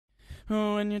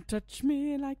Oh, when you touch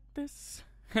me like this,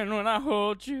 and when I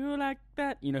hold you like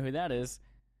that. You know who that is?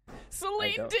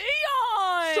 Celine Dion!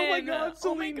 Oh my god,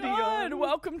 Celine Dion!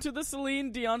 Welcome to the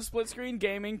Celine Dion Split Screen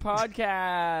Gaming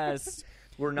Podcast.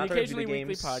 We're not the occasionally weekly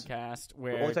weekly podcast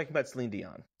where we're only talking about Celine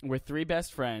Dion. We're three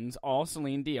best friends, all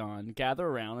Celine Dion, gather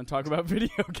around and talk about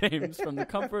video games from the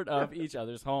comfort of each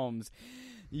other's homes.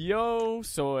 Yo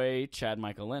soy Chad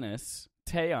Michael Ennis.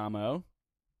 Te amo.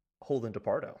 Holden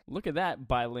DePardo. Look at that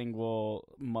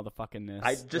bilingual motherfuckingness.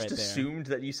 I just right assumed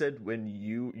that you said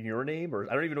your name, or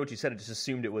I don't even know what you said. I just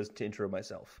assumed it was to intro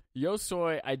myself. Yo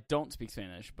soy, I don't speak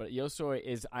Spanish, but yo soy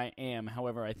is I am.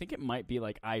 However, I think it might be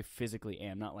like I physically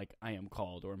am, not like I am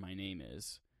called or my name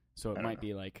is. So it might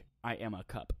be like I am a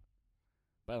cup.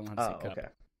 But I don't know how to say cup. Okay.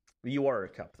 You are a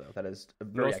cup, though. That is a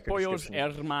very accurate Los description.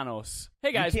 pollos hermanos.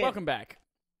 Hey guys, welcome back.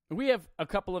 We have a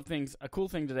couple of things. A cool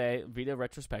thing today, Vita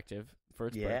retrospective for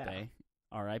its birthday.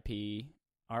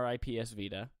 R.I.P.S.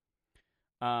 Vita.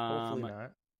 Hopefully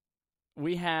not.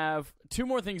 We have two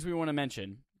more things we want to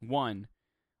mention. One,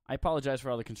 I apologize for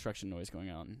all the construction noise going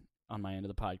on my end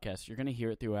of the podcast. You're going to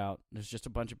hear it throughout. There's just a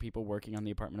bunch of people working on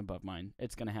the apartment above mine.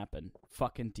 It's going to happen.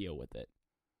 Fucking deal with it.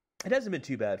 It hasn't been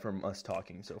too bad from us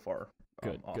talking so far.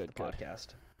 Good, off good, the good. Podcast.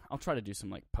 I'll try to do some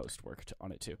like post work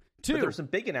on it too. But there were some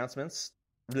big announcements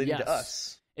relating to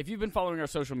us. If you've been following our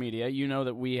social media, you know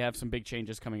that we have some big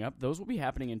changes coming up. Those will be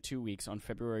happening in 2 weeks on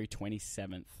February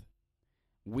 27th.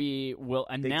 We will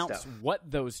announce what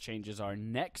those changes are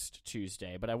next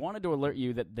Tuesday, but I wanted to alert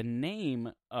you that the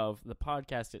name of the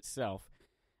podcast itself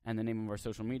and the name of our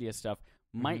social media stuff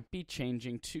might be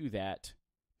changing to that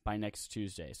by next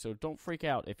Tuesday. So don't freak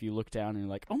out if you look down and you're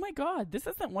like, oh my god, this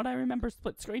isn't what I remember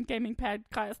Split Screen Gaming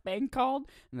Podcast being called.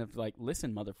 And they're like,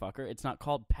 listen, motherfucker, it's not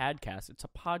called Padcast, it's a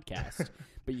podcast.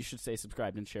 But you should stay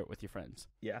subscribed and share it with your friends.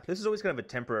 Yeah, this is always kind of a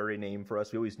temporary name for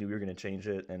us. We always knew we were going to change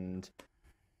it, and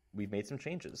we've made some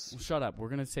changes. Well, shut up. We're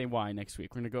going to say why next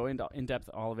week. We're going to go into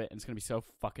in-depth all of it, and it's going to be so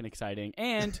fucking exciting.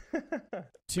 And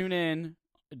tune in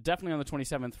definitely on the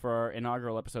 27th for our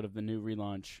inaugural episode of the new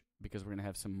relaunch, because we're going to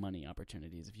have some money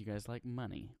opportunities. If you guys like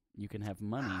money, you can have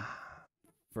money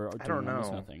for doing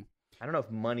almost nothing. I don't know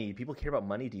if money, people care about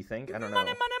money, do you think? I don't know.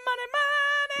 Money.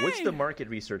 What's the market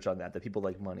research on that people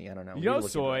like money? I don't know. Yo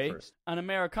soy, an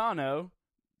Americano,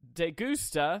 de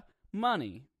gusta,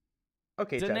 money.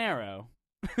 Okay, dinero.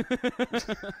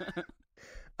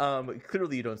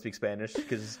 Clearly you don't speak Spanish,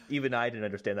 because even I didn't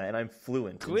understand that, and I'm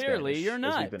fluent Clearly in Spanish, you're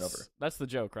nuts. as we've been over. That's the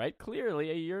joke, right?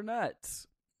 Clearly you're nuts.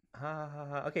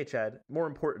 Okay, Chad. More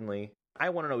importantly, I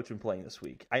want to know what you've been playing this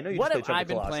week. I know you what just played have Shadow I of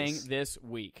the been Colossus. playing this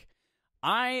week?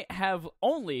 I have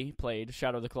only played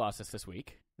Shadow of the Colossus this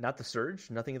week. Not the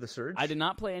Surge? Nothing of the Surge? I did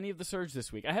not play any of the Surge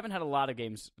this week. I haven't had a lot of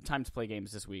time to play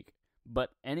games this week, but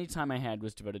any time I had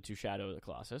was devoted to Shadow of the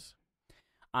Colossus.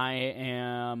 I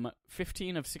am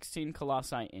 15 of 16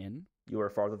 Colossi in. You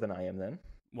are farther than I am then.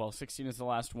 Well, 16 is the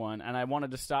last one, and I wanted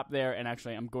to stop there, and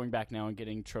actually I'm going back now and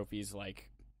getting trophies like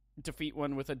defeat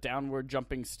one with a downward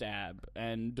jumping stab,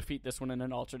 and defeat this one in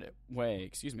an alternate way.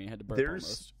 Excuse me, I had to burp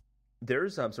almost.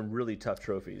 There's some really tough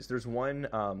trophies. There's one,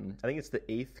 I think it's the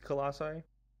 8th Colossi,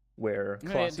 where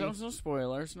Colossi... No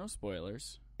spoilers, no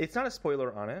spoilers. It's not a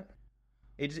spoiler on it.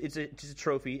 It's just a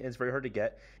trophy, and it's very hard to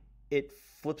get. It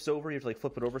flips over, you have to like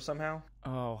flip it over somehow.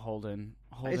 Oh, Holden.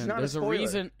 It's not There's a spoiler.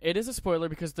 Reason. It is a spoiler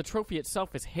because the trophy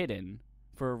itself is hidden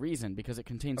for a reason, because it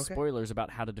contains spoilers about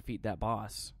how to defeat that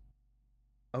boss.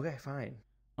 Okay, fine.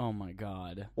 Oh my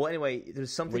god. Well, anyway,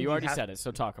 there's something. Well, you already said it,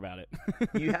 so talk about it.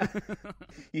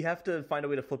 you have to find a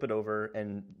way to flip it over,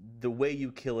 and the way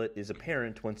you kill it is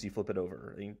apparent once you flip it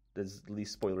over. I think that's the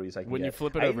least spoilery as I can when get. You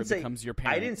flip it over, it becomes your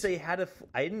parent. I didn't say how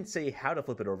to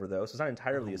flip it over though, so it's not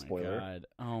entirely a spoiler.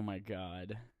 Oh my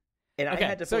god. And I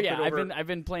had to flip it over. I've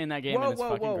been playing that game. And it's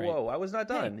fucking great. I was not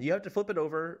done. Hey. You have to flip it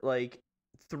over like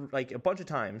a bunch of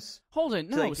times. Holden,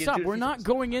 no, stop. We're not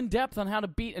going in depth on how to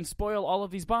beat and spoil all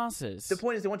of these bosses. The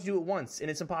point is they want you to do it once,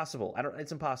 and it's impossible.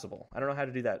 It's impossible. I don't know how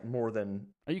to do that more than.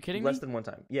 Are you kidding less me? than one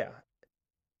time. Yeah.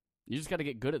 You just got to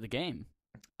get good at the game.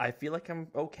 I feel like I'm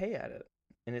okay at it,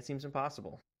 and it seems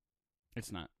impossible.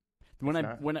 It's not.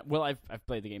 I've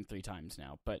played the game 3 times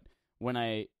now, but when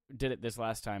I did it this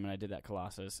last time and I did that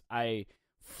Colossus, I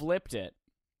flipped it.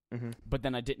 But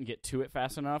then I didn't get to it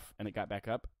fast enough, and it got back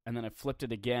up. And then I flipped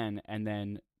it again, and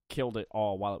then killed it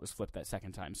all while it was flipped that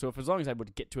second time. So as long as I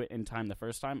would get to it in time the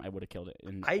first time, I would have killed it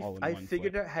in all in one I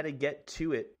figured flip. out how to get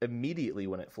to it immediately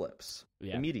when it flips.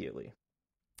 Yeah. Immediately.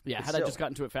 Yeah, but had I just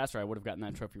gotten to it faster, I would have gotten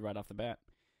that trophy right off the bat.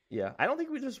 Yeah, I don't think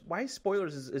why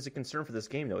spoilers is a concern for this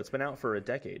game, though. It's been out for a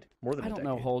decade. More than a decade. I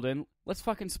don't know, Holden. Let's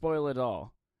fucking spoil it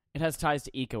all. It has ties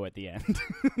to Eco at the end.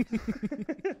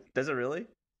 Does it really?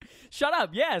 Shut up.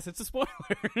 Yes, it's a spoiler.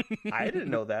 I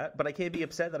didn't know that, but I can't be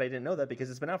upset that I didn't know that because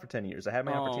it's been out for 10 years. I had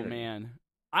my opportunity. Oh,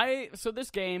 man. So this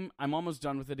game, I'm almost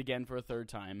done with it again for a third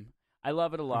time. I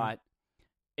love it a lot.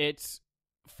 It's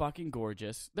fucking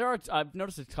gorgeous. I've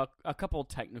noticed a couple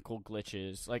technical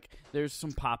glitches. Like, there's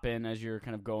some pop-in as you're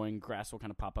kind of going. Grass will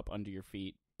kind of pop up under your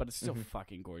feet, but it's still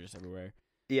fucking gorgeous everywhere.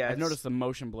 Yeah, I've noticed the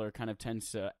motion blur kind of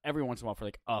tends to, every once in a while for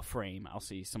like a frame, I'll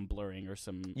see some blurring or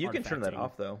some You can turn that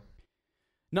off, though.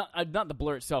 Not the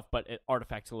blur itself, but it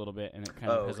artifacts a little bit, and it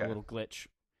kind of has a little glitch.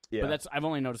 Yeah. But I've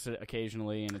only noticed it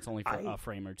occasionally, and it's only for a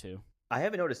frame or two. I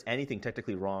haven't noticed anything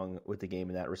technically wrong with the game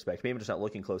in that respect. Maybe I'm just not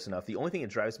looking close enough. The only thing that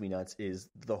drives me nuts is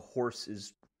the horse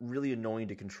is really annoying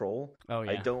to control. Oh,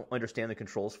 yeah. I don't understand the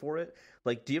controls for it.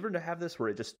 Like, do you ever have this where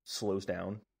it just slows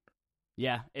down?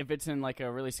 Yeah, if it's in like a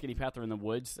really skinny path or in the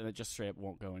woods, then it just straight up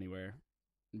won't go anywhere.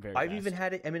 I've even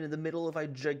had it, in the middle of a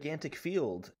gigantic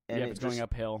field. And it's going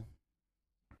uphill.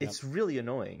 It's really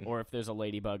annoying. Or if there's a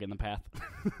ladybug in the path.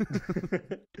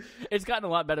 It's gotten a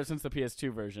lot better since the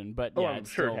PS2 version, but yeah, I'm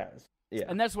sure it has. Yeah.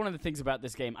 And that's one of the things about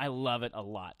this game. I love it a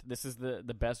lot. This is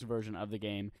the best version of the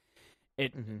game.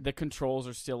 The controls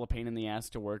are still a pain in the ass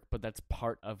to work, but that's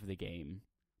part of the game.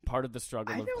 Part of the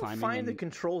struggle of climbing. I don't find the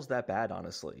controls that bad,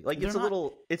 honestly. Like, it's a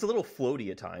little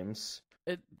floaty at times.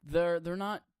 They're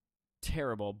not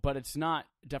terrible, but it's not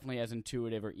definitely as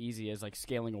intuitive or easy as like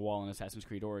scaling a wall in Assassin's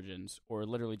Creed Origins, or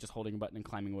literally just holding a button and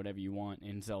climbing whatever you want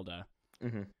in Zelda.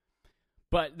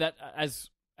 But that, as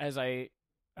I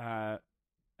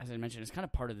mentioned, it's kind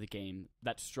of part of the game,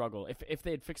 that struggle. If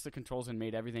they had fixed the controls and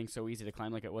made everything so easy to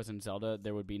climb like it was in Zelda,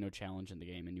 there would be no challenge in the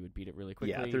game, and you would beat it really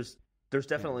quickly. Yeah, there's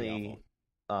definitely,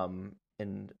 and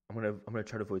I'm gonna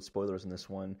try to avoid spoilers in this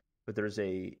one, but there's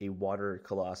a water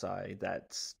colossi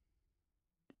that's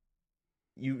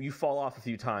you fall off a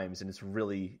few times, and it's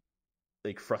really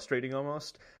like frustrating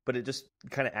almost, but it just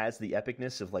kind of adds the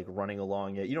epicness of like running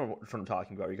along it. You know what I'm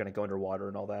talking about. You're gonna go underwater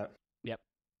and all that. Yep.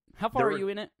 How far are you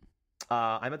in it?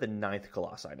 I'm at the 9th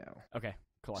Colossi now. Okay,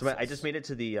 Colossus. So I just made it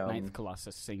to the 9th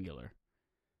Colossus singular.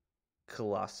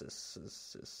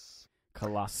 Colossus.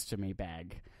 Colostomy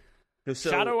bag. No,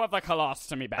 so Shadow of the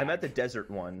Colostomy bag. I'm at the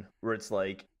desert one where it's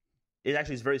like, it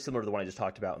actually is very similar to the one I just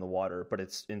talked about in the water, but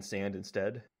it's in sand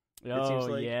instead. Oh, it seems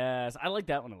like. Yes, I like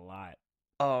that one a lot.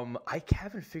 I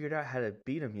haven't figured out how to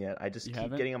beat him yet. I just keep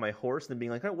getting on my horse and then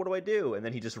being like, oh, what do I do? And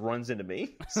then he just runs into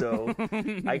me. So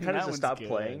I kind of just stopped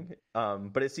playing.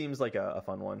 But it seems like a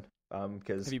fun one.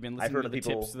 Because have you been listening to the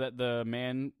tips that the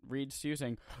man reads to you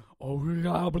saying, oh,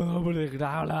 blah, blah, blah,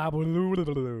 blah,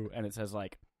 blah, and it says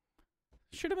like,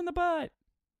 shoot him in the butt.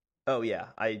 Oh yeah,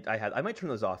 I might turn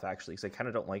those off actually because I kind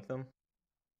of don't like them.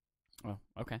 Oh,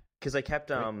 okay. Because I kept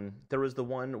there was the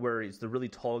one where he's the really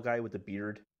tall guy with the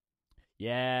beard.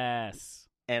 Yes.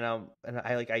 And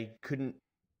I couldn't.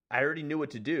 I already knew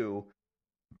what to do,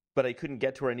 but I couldn't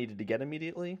get to where I needed to get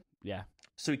immediately. Yeah.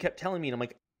 So he kept telling me, and I'm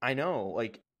like, I know,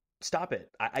 like, stop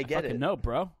it. I get it. No,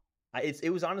 bro.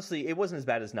 It was honestly, it wasn't as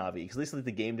bad as Navi because at least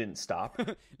the game didn't stop.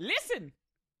 Listen.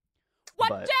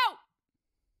 Watch out.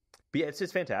 But yeah, it's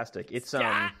just fantastic. It's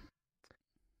I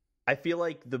feel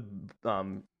like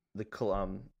all the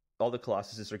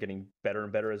Colossuses are getting better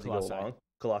and better as they go along.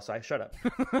 Colossi, shut up.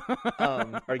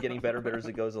 Are getting better and better as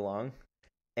it goes along.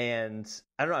 And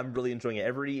I don't know, I'm really enjoying it.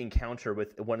 Every encounter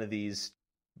with one of these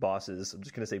bosses, I'm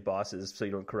just going to say bosses so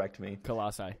you don't correct me.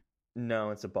 Colossi.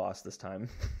 No, it's a boss this time.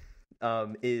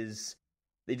 Is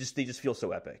they just feel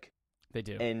so epic. They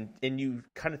do. And you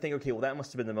kind of think, okay, well, that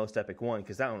must have been the most epic one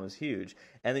because that one was huge.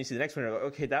 And then you see the next one and you're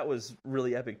like, okay, that was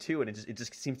really epic too. And it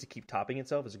just seems to keep topping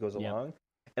itself as it goes along.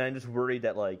 And I'm just worried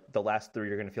that like the last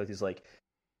three are going to feel like these like,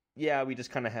 yeah, we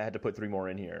just kind of had to put three more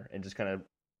in here and just kind of,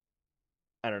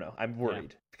 I don't know. I'm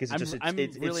worried because it's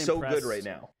so good right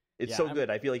now. It's so good.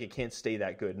 I feel like it can't stay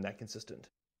that good and that consistent.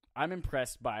 I'm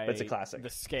impressed by it's a classic, the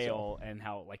scale and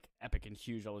how like epic and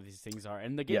huge all of these things are.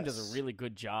 And the game does a really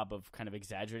good job of kind of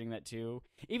exaggerating that too.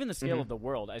 Even the scale of the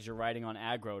world, as you're riding on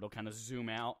aggro, it'll kind of zoom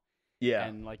out. Yeah.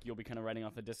 And like you'll be kind of riding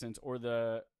off the distance, or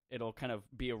it'll kind of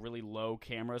be a really low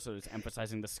camera, so it's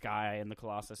emphasizing the sky and the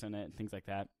Colossus in it and things like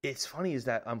that. It's funny is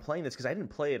that I'm playing this because I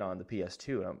didn't play it on the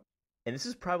PS2, and this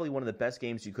is probably one of the best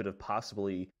games you could have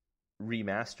possibly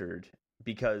remastered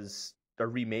or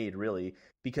remade, really,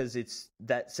 because it's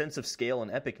that sense of scale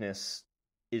and epicness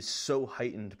is so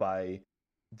heightened by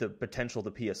the potential of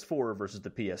the PS4 versus the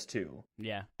PS2.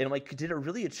 Yeah. And I'm like, did it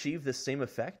really achieve the same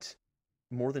effect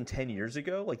more than 10 years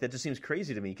ago? Like, that just seems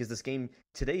crazy to me because this game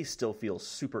today still feels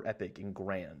super epic and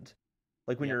grand.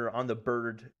 Like when you're on the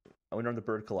bird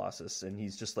Colossus and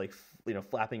he's just like,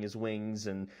 flapping his wings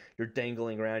and you're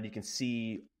dangling around, you can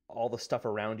see all the stuff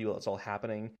around you that's all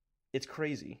happening. It's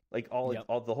crazy. Like all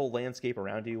the whole landscape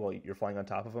around you while you're flying on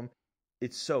top of them.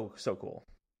 It's so cool.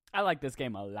 I like this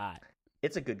game a lot.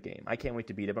 It's a good game. I can't wait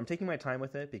to beat it. But I'm taking my time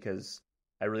with it because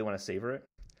I really want to savor it.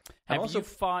 Have you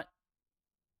fought?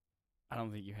 I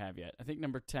don't think you have yet. I think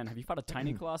number 10. Have you fought a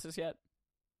tiny Colossus yet?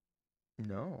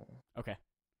 No. Okay.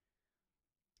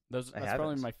 That's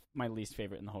probably my least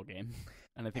favorite in the whole game,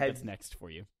 and I think that's next for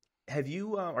you. Have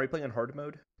you? Are you playing on hard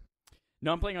mode?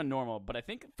 No, I'm playing on normal, but I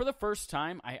think for the first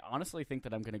time, I honestly think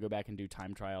that I'm going to go back and do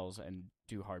time trials and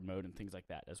do hard mode and things like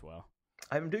that as well.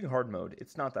 I'm doing hard mode.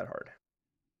 It's not that hard.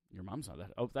 Your mom's not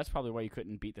that. Oh, that's probably why you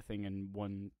couldn't beat the thing in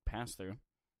one pass through.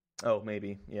 Oh,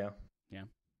 maybe. Yeah.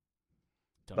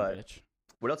 Dumb bitch.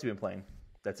 What else have you been playing?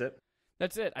 That's it?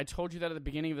 That's it. I told you that at the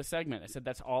beginning of the segment. I said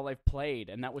that's all I've played,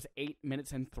 and that was 8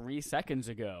 minutes and 3 seconds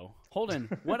ago. Holden,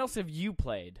 what else have you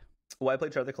played? Well, I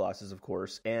played Shadow of the Colossus, of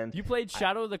course. And you played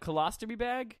Shadow of the Colostomy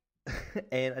Bag?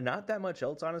 And not that much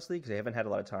else, honestly, because I haven't had a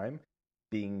lot of time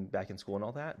being back in school and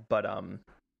all that. But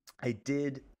I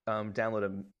did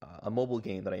download a mobile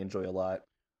game that I enjoy a lot.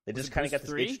 They just kind of got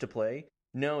this itch to play.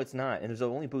 No, it's not. And there's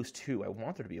only Boost 2. I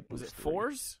want there to be a Boost 3. Was it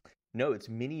Fours? No, it's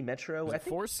Mini Metro. Was it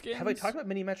Four Skins? Have I talked about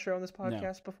Mini Metro on this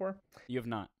podcast before? You have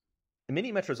not.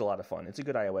 Mini Metro is a lot of fun. It's a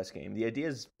good iOS game. The idea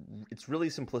is it's really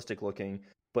simplistic looking,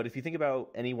 but if you think about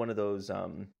any one of those,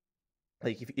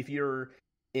 like if you're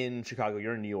in Chicago,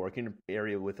 you're in New York, in an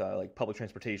area with like public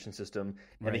transportation system,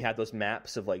 and they have those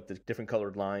maps of like the different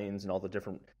colored lines and all the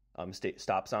different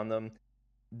stops on them.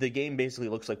 The game basically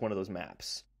looks like one of those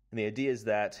maps, and the idea is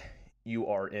that you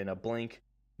are in a blank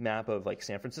map of like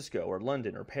San Francisco or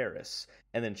London or Paris,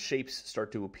 and then shapes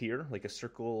start to appear like a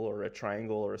circle or a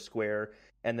triangle or a square,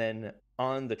 and then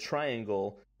on the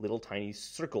triangle little tiny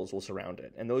circles will surround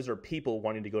it, and those are people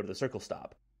wanting to go to the circle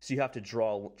stop. So you have to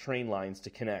draw train lines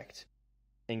to connect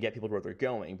and get people to where they're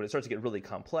going. But it starts to get really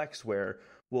complex where,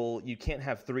 well, you can't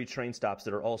have 3 train stops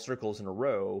that are all circles in a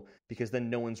row because then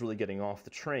no one's really getting off the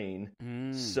train.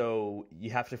 So you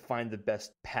have to find the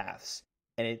best paths.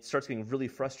 And it starts getting really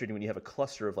frustrating when you have a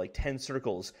cluster of like 10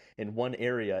 circles in one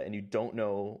area and you don't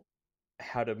know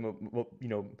how to,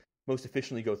 most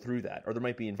efficiently go through that. Or there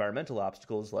might be environmental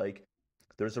obstacles like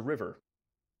there's a river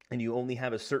and you only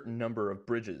have a certain number of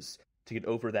bridges to get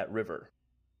over that river.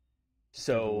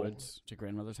 So woods to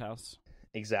grandmother's house.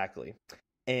 Exactly.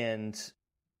 And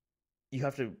you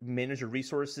have to manage your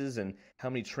resources and how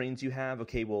many trains you have.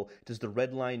 Okay, well, does the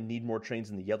red line need more trains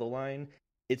than the yellow line?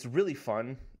 It's really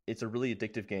fun. It's a really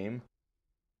addictive game.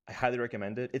 I highly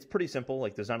recommend it. It's pretty simple.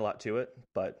 Like, there's not a lot to it,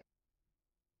 but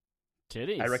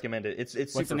titties. I recommend it. It's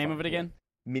What's the name of it again?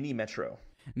 Mini Metro.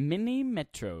 Mini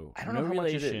Metro. I don't know how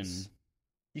much it is.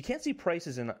 You can't see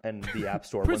prices in the App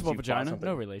Store. Principal vagina.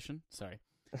 No relation. Sorry.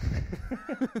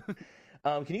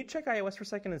 Can you check iOS for a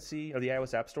second and see, or the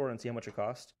iOS App Store, and see how much it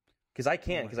costs? Because I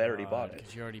can't, because I already bought it.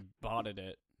 Because you already bought it.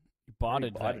 You bought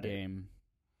that game.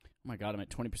 Oh my god, I'm at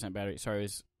 20% battery. Sorry,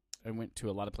 I went to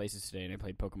a lot of places today and I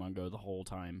played Pokemon Go the whole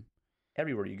time.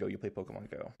 Everywhere you go, you play Pokemon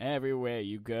Go. Everywhere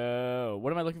you go.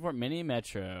 What am I looking for? Mini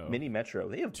Metro. Mini Metro.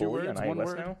 They have Bully on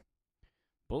iOS now?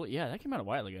 Bully, yeah, that came out a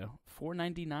while ago.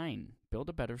 $4.99. Build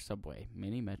a better subway.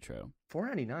 Mini Metro.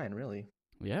 $4.99, really?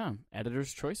 Yeah,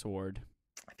 Editor's Choice Award.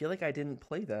 I feel like I didn't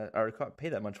play that or pay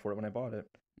that much for it when I bought it.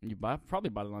 You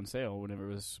probably bought it on sale whenever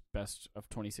it was best of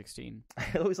 2016.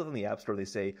 I always love in the App Store they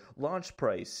say launch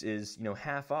price is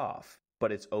half off,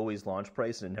 but it's always launch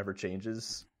price and it never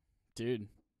changes. Dude,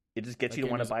 it just gets you to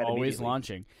want to buy it always immediately.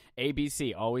 Launching.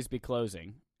 ABC always be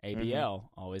closing. ABL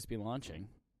always be launching.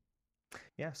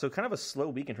 Yeah, so kind of a slow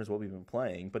week in terms of what we've been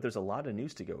playing, but there's a lot of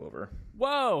news to go over.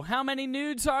 Whoa, how many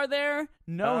nudes are there?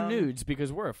 No nudes,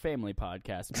 because we're a family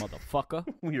podcast, motherfucker.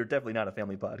 We are definitely not a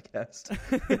family podcast.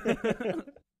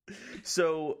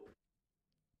 So,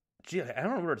 gee, I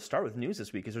don't know where to start with news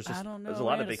this week, because there's a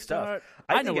lot of big stuff.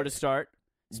 I know where to start.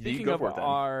 Speaking of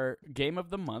our game of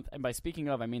the month, and by speaking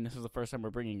of, I mean this is the first time we're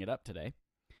bringing it up today,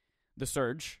 The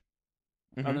Surge.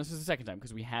 This is the second time,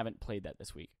 because we haven't played that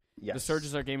this week. Yes. The Surge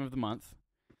is our game of the month.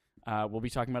 We'll be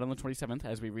talking about it on the 27th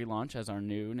as we relaunch as our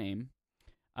new name.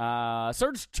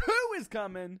 Surge 2 is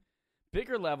coming!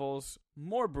 Bigger levels,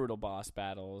 more brutal boss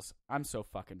battles. I'm so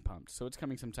fucking pumped. So it's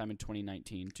coming sometime in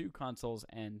 2019 to consoles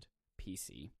and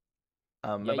PC.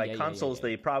 By consoles,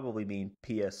 they probably mean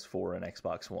PS4 and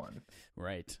Xbox One.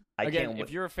 Right. Again,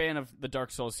 if you're a fan of the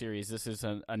Dark Souls series, this is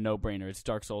a no-brainer. It's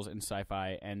Dark Souls and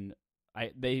sci-fi, and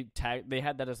they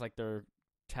had that as like their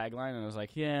tagline, and I was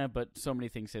like, yeah, but so many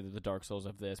things say that the Dark Souls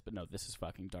of this, but no, this is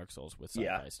fucking Dark Souls with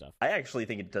sci-fi stuff. I actually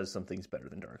think it does some things better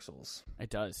than Dark Souls. It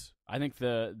does. I think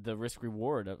the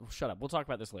risk-reward... shut up. We'll talk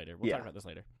about this later. Talk about this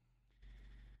later.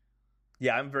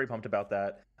 Yeah, I'm very pumped about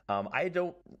that. I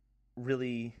don't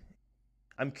really...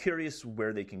 I'm curious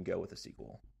where they can go with a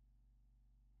sequel.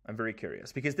 I'm very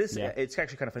curious. Because it's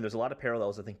actually kind of funny. There's a lot of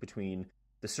parallels, I think, between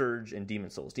The Surge and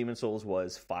Demon Souls. Demon Souls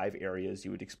was 5 areas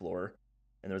you would explore,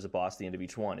 and there was a boss at the end of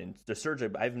each one. And The Surge,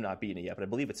 I've not beaten it yet, but I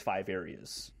believe it's 5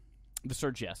 areas. The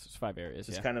Surge, yes. It's 5 areas,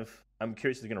 It's kind of... I'm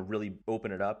curious if they're going to really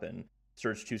open it up, and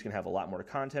Surge 2 is going to have a lot more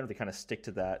content, or they kind of stick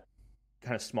to that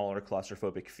kind of smaller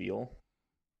claustrophobic feel.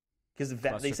 Because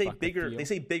they say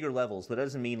bigger levels, but that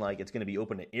doesn't mean like it's going to be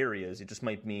open to areas. It just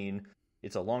might mean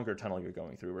it's a longer tunnel you're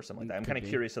going through or something like that. I'm kind of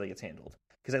curious how that gets handled,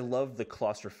 because I love the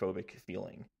claustrophobic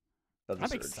feeling of the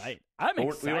Surge. I'm excited.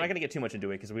 We're not going to get too much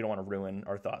into it because we don't want to ruin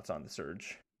our thoughts on the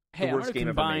Surge. Hey, I'm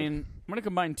going to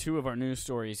combine 2 of our news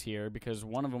stories here, because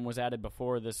one of them was added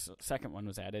before this second one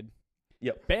was added.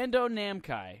 Yep. Bandai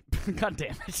Namco. God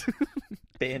damn it.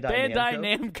 Bandai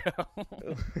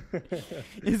Namco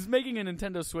is making a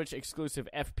Nintendo Switch exclusive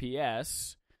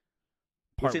FPS.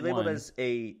 Which they labeled as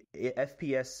a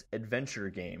FPS adventure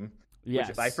game. Yes.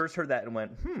 Which I first heard that and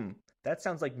went, that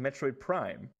sounds like Metroid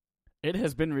Prime. It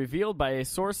has been revealed by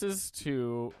sources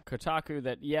to Kotaku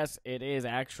that, yes, it is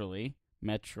actually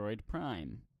Metroid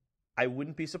Prime. I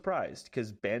wouldn't be surprised,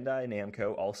 because Bandai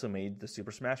Namco also made the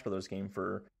Super Smash Bros. Game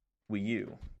for Wii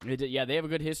U. They have a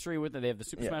good history with it. They have the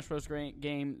Super Smash Bros.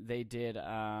 Game. They did,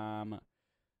 what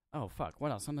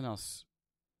else? Something else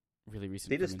really recent.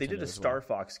 They did a Star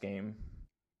Fox game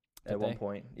at one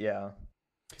point. Yeah.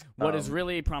 What is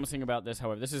really promising about this,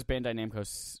 however, this is Bandai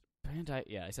Namco.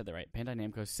 I said that right. Bandai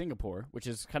Namco Singapore, which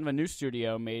is kind of a new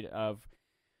studio made of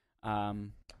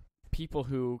people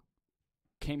who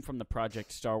came from the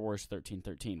project Star Wars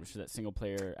 1313, which is that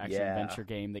single-player action-adventure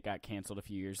game that got canceled a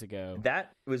few years ago.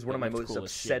 That was one of my most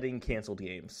upsetting canceled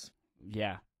games.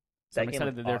 Yeah. So I'm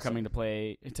excited that they're coming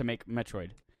to make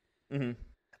Metroid. Mm-hmm.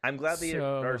 I'm glad they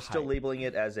are still labeling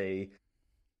it as a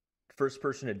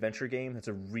first-person adventure game. That's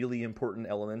a really important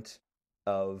element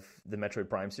of the Metroid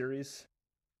Prime series.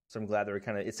 So I'm glad they're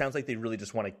it sounds like they really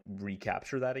just want to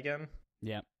recapture that again.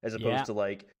 Yeah. As opposed to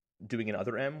like doing an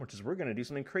Other M, which is we're going to do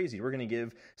something crazy. We're going to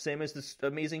give Samus this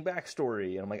amazing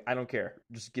backstory. And I'm like, I don't care.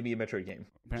 Just give me a Metroid game.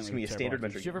 Just give me a standard Metroid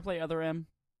game. Did you ever play Other M?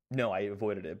 No, I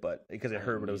avoided it, but because I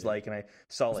heard what it was like, and I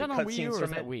saw like cutscenes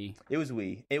from it. Wii? It was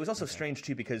Wii. It was also strange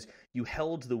too, because you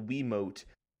held the Wiimote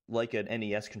like an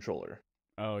NES controller.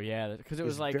 Oh yeah, because it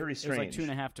was like very strange. It was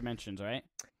like 2.5 dimensions, right?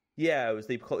 Yeah, it was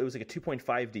like a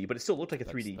 2.5D, but it still looked like a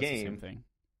 3D game. That's the same thing.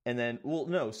 And then,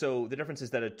 so the difference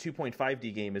is that a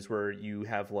 2.5D game is where you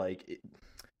have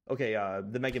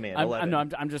the Mega Man 11.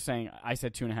 I'm just saying, I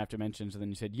said 2.5 dimensions, and then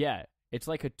you said, yeah, it's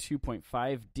like a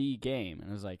 2.5D game. And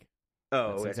I was like,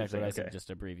 that's exactly what I said, just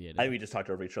abbreviated. I think we just talked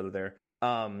over each other there.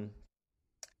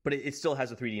 But it still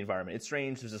has a 3D environment. It's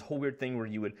strange. There's this whole weird thing where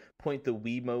you would point the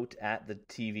Wiimote at the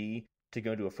TV to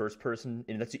go into a first person,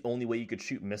 and that's the only way you could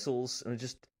shoot missiles. And it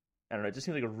just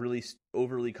seems like a really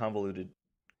overly convoluted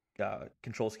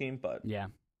control scheme, but yeah,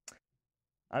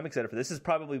 I'm excited for this. This is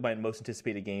probably my most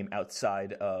anticipated game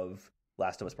outside of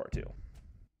Last of Us Part 2.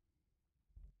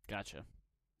 Gotcha.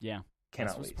 Yeah. Cannot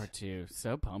Last of Us wait. Part 2.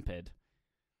 So pumped.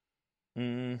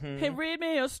 Mm-hmm. Hey, read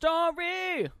me a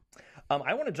story!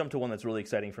 I want to jump to one that's really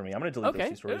exciting for me. I'm going to delete those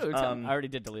 2 stories. Ooh, I already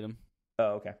did delete them.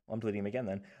 Oh, okay. Well, I'm deleting them again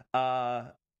then.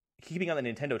 Keeping on the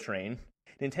Nintendo train,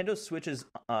 Nintendo Switch's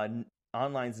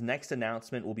Online's next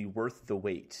announcement will be worth the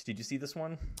wait. Did you see this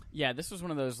one? Yeah, this was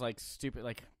one of those like stupid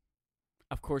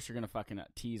of course you're gonna fucking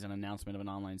tease an announcement of an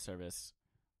online service.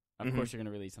 Of course you're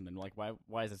gonna release something. Like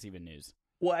why is this even news?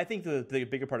 Well, I think the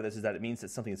bigger part of this is that it means that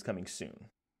something is coming soon.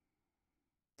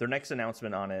 Their next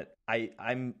announcement on it,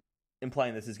 I'm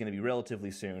implying this is going to be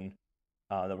relatively soon.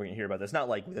 That we're going to hear about this, not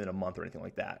like within a month or anything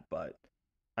like that, but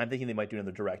I'm thinking they might do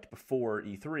another direct before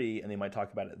E3 and they might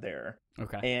talk about it there.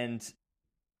 Okay. And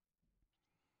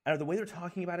the way they're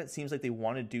talking about it seems like they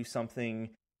want to do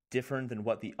something different than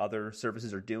what the other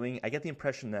services are doing. I get the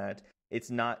impression that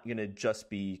it's not going to just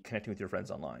be connecting with your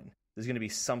friends online. There's going to be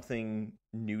something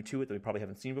new to it that we probably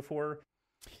haven't seen before.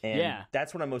 And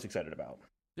that's what I'm most excited about.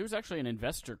 There was actually an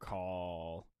investor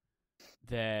call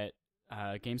that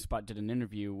GameSpot did an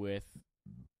interview with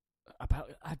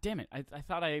about... damn it, I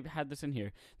thought I had this in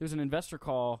here. There was an investor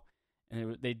call,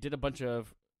 and they did a bunch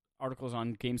of articles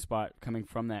on GameSpot coming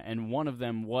from that, and one of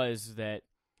them was that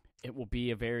it will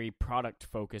be a very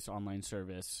product-focused online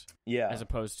service, as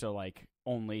opposed to like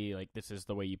only like this is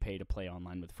the way you pay to play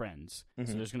online with friends.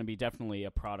 So there's going to be definitely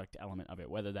a product element of it,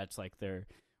 whether that's like their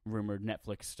rumored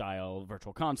Netflix-style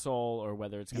virtual console, or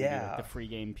whether it's going to be like the free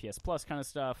game PS Plus kind of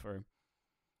stuff. Or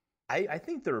I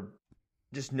think they're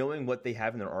just knowing what they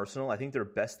have in their arsenal. I think their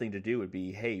best thing to do would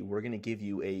be, hey, we're going to give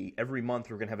you every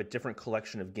month we're going to have a different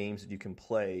collection of games that you can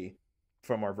play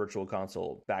from our virtual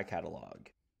console back catalog.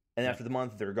 And after the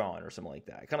month, they're gone or something like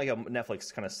that. Kind of like how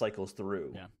Netflix kind of cycles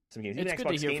through some games. Even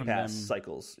Xbox Game Pass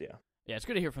cycles, Yeah, it's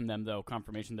good to hear from them, though,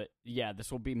 confirmation that,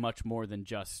 this will be much more than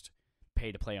just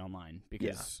pay to play online.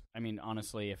 Because, I mean,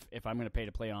 honestly, if I'm going to pay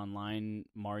to play online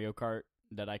Mario Kart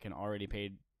that I can already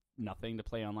pay nothing to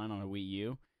play online on a Wii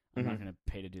U, I'm not going to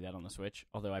pay to do that on the Switch,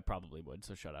 although I probably would,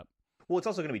 so shut up. Well, it's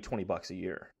also going to be $20 a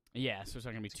year. Yeah, so it's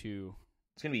not going to be too...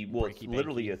 It's going to be, it's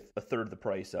literally a third the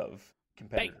price of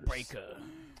competitors. Bank breaker.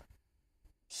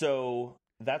 So,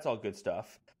 that's all good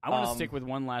stuff. I want to stick with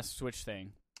one last Switch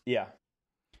thing. Yeah.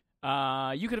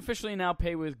 You can officially now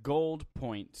pay with gold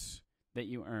points that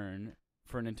you earn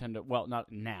for Nintendo. Well,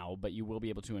 not now, but you will be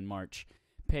able to in March.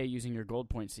 Pay using your gold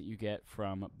points that you get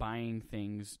from buying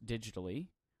things digitally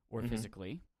or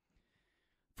physically.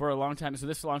 For a long time, so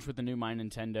this launched with the new My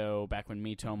Nintendo back when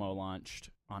Miitomo launched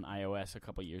on iOS a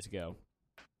couple years ago.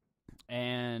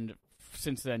 And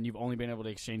since then, you've only been able to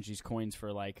exchange these coins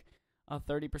for like a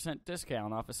 30%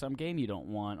 discount off of some game you don't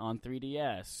want on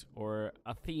 3DS or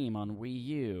a theme on Wii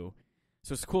U.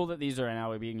 So it's cool that these are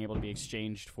now being able to be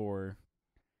exchanged for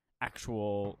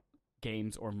actual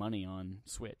games or money on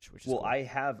Switch, which is cool. I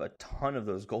have a ton of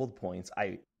those gold points.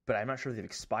 But I'm not sure if they've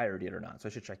expired yet or not, so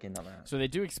I should check in on that. So they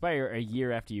do expire a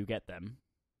year after you get them.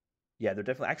 Yeah, they're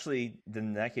definitely... Actually,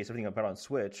 in that case, everything I've got on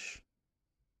Switch,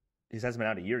 it hasn't been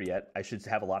out a year yet. I should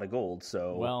have a lot of gold,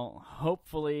 so... Well,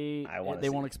 hopefully they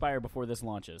won't expire before this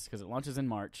launches, because it launches in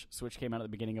March. Switch came out at the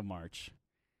beginning of March.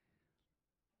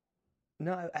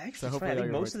 No, I think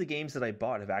most of the games that I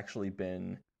bought have actually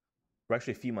been... were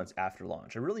actually a few months after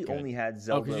launch. I really only had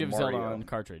Zelda, because you have Mario. Zelda on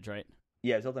cartridge, right?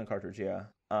 Yeah, Zelda on cartridge, yeah.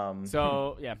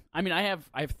 So, yeah. I mean, I have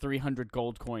 300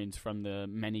 gold coins from the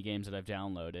many games that I've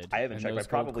downloaded. I haven't checked. I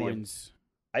probably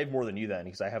I have more than you then,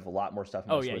 because I have a lot more stuff.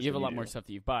 You have a lot more stuff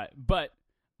that you've bought. But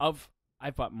I've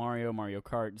bought Mario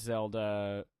Kart,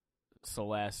 Zelda,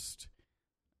 Celeste,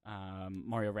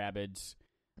 Mario Rabbids.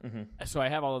 So I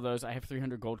have all of those. I have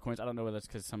 300 gold coins. I don't know whether that's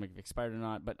because some have expired or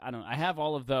not, but I have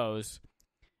all of those.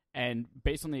 And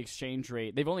based on the exchange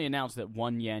rate, they've only announced that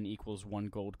 1 yen equals 1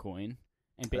 gold coin.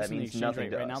 And based on the exchange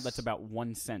rate right now, that's about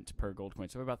 1 cent per gold coin,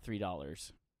 so about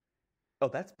 $3. Oh,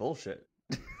 that's bullshit.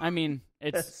 I mean,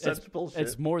 it's bullshit.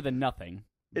 It's more than nothing.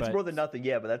 It's more than nothing,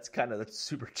 yeah, but that's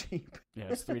super cheap. Yeah,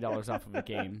 it's $3 off of a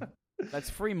game.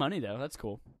 That's free money, though. That's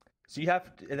cool. So you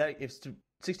have to, if it's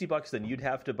 $60, then you'd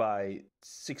have to buy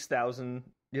 6,000.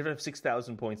 You have to have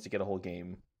 6,000 points to get a whole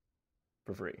game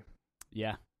for free.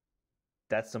 Yeah,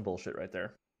 that's some bullshit right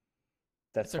there.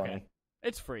 That's funny. Okay.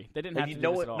 It's free. They didn't have to do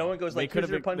this at all. No one goes like, they could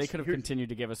have continued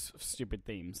to give us stupid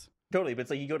themes. Totally, but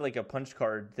it's like you go to like a punch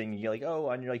card thing, you're like, oh,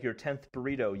 on your 10th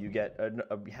burrito, you get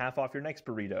a half off your next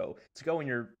burrito. It's go on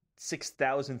your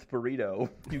 6,000th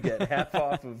burrito, you get half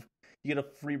off of, you get a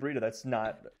free burrito. That's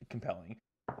not compelling.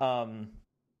 Okay,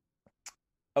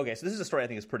 so this is a story I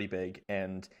think is pretty big,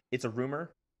 and it's a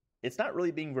rumor. It's not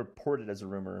really being reported as a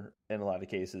rumor in a lot of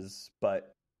cases,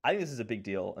 but I think this is a big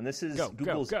deal, and this is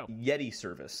Google's Yeti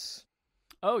service.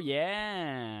 Oh,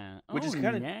 yeah. Which is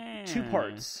kind of two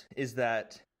parts, is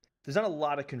that there's not a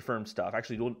lot of confirmed stuff.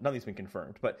 Actually, nothing's been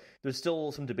confirmed, but there's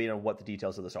still some debate on what the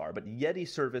details of this are. But Yeti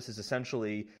service is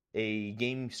essentially a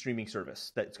game streaming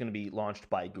service that's going to be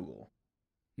launched by Google.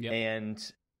 Yep.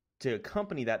 And to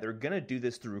accompany that, they're going to do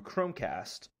this through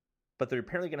Chromecast, but they're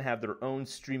apparently going to have their own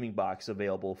streaming box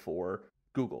available for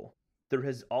Google. There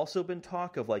has also been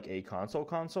talk of like a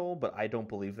console, but I don't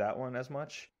believe that one as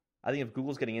much. I think if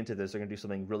Google's getting into this, they're going to do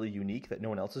something really unique that no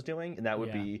one else is doing, and that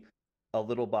would be a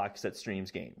little box that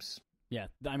streams games. Yeah,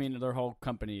 I mean, their whole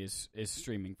company is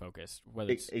streaming focused,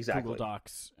 whether it's Google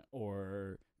Docs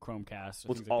or Chromecast.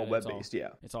 Well, it's all web-based, yeah.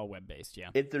 It's all web-based, yeah.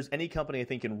 If there's any company I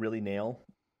think can really nail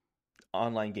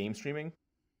online game streaming,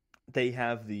 they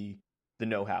have the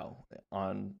know-how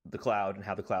on the cloud and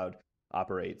how the cloud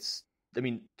operates. I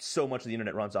mean, so much of the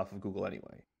internet runs off of Google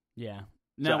anyway. Yeah.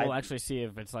 Now we'll actually see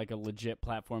if it's like a legit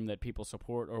platform that people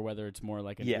support or whether it's more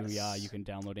like an Ouya, you can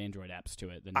download Android apps to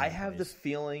it. I have the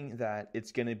feeling that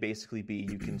it's going to basically be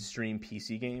you can stream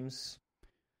PC games.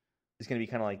 It's going to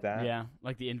be kind of like that. Yeah,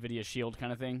 like the NVIDIA Shield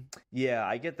kind of thing. Yeah,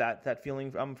 I get that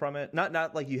feeling from it.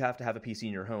 Not like you have to have a PC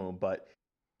in your home, but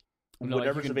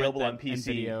whatever's available on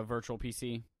PC. NVIDIA virtual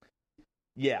PC.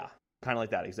 Yeah, kind of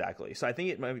like that, exactly. So I think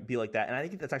it might be like that, and I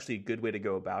think that's actually a good way to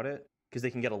go about it because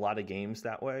they can get a lot of games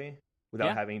that way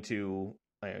without having to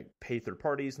pay third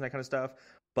parties and that kind of stuff.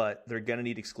 But they're going to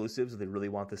need exclusives if they really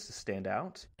want this to stand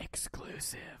out.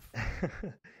 Exclusive.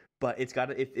 But it's got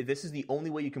to, if this is the only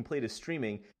way you can play it as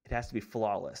streaming, it has to be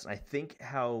flawless. And I think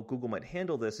how Google might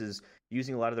handle this is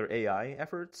using a lot of their AI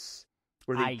efforts.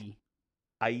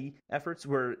 IE efforts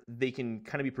where they can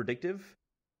kind of be predictive.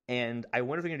 And I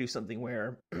wonder if they're going to do something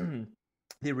where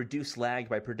they reduce lag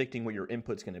by predicting what your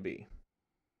input's going to be.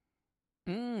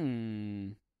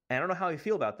 And I don't know how I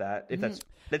feel about that. If that's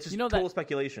just total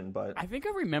speculation, but I think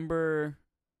I remember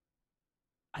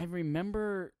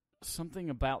something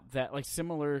about that, like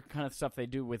similar kind of stuff they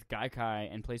do with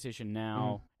Gaikai and PlayStation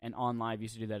Now and OnLive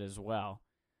used to do that as well.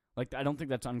 Like, I don't think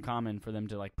that's uncommon for them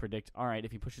to like predict, all right,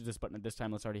 if he pushes this button at this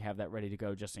time, let's already have that ready to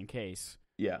go just in case.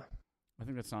 Yeah. I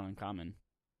think that's not uncommon.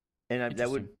 And that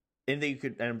would, and they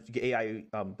could, AI,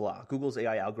 Google's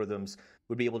AI algorithms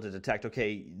would be able to detect,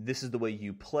 okay, this is the way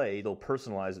you play. They'll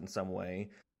personalize it in some way,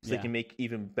 so they can make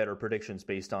even better predictions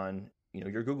based on,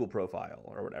 your Google profile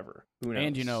or whatever. Who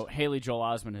knows? And, Haley Joel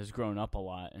Osment has grown up a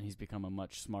lot, and he's become a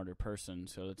much smarter person,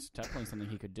 so it's definitely something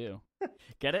he could do.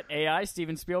 Get it? AI,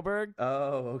 Steven Spielberg?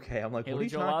 Oh, okay. I'm like, Haley what are you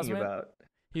Joel talking Osment? About?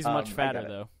 He's much fatter,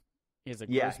 though. He has a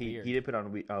gross beard. He did put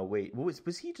on weight. What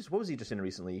was he just in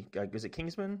recently? Was it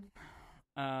Kingsman?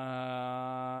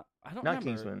 I don't Not remember.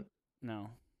 Kingsman.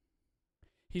 No.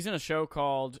 He's in a show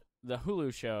called, the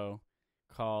Hulu show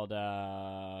called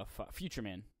Future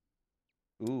Man.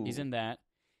 Ooh. He's in that.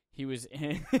 He was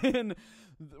in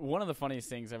one of the funniest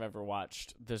things I've ever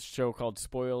watched, this show called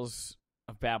Spoils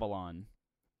of Babylon.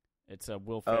 It's a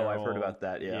Will Ferrell. Oh, I've heard about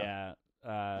that, yeah.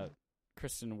 Yeah.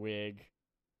 Kristen Wiig.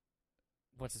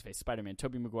 What's his face? Spider-Man.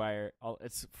 Tobey Maguire.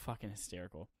 It's fucking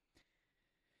hysterical.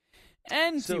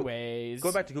 Anyways.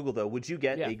 Going back to Google, though, would you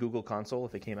get a Google console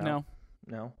if it came out? No.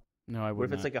 No? No, I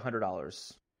would not. What if it's like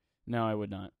 $100? No, I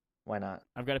would not. Why not?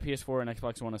 I've got a PS4, an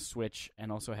Xbox One, a Switch,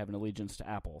 and also have an allegiance to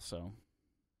Apple, so...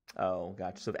 Oh,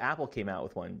 gotcha. So if Apple came out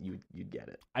with one, you'd get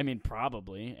it. I mean,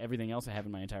 probably. Everything else I have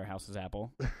in my entire house is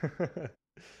Apple.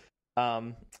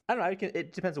 I don't know.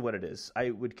 It depends on what it is. I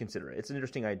would consider it. It's an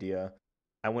interesting idea.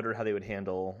 I wonder how they would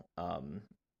handle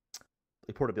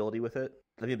portability with it.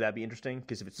 I think that'd be interesting,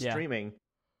 because if it's streaming,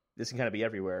 this can kind of be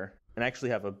everywhere. And I actually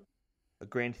have a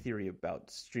grand theory about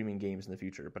streaming games in the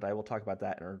future, but I will talk about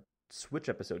that in our Switch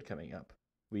episode coming up.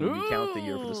 We count the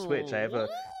year for the Switch. I have a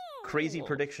crazy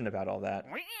prediction about all that.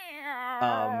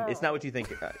 It's not what you think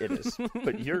it is,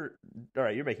 but you're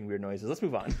making weird noises. Let's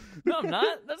move on. No, I'm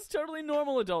not. That's totally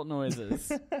normal adult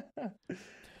noises.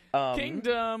 Not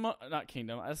Kingdom.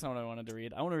 That's not what I wanted to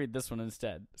read. I want to read this one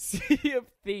instead. Sea of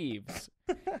Thieves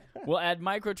will add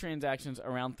microtransactions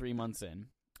around 3 months in.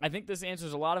 I think this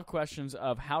answers a lot of questions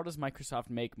of how does Microsoft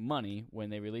make money when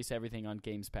they release everything on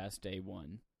Games Pass day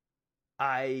one.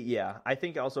 I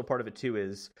think also part of it too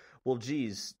is, well,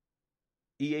 geez,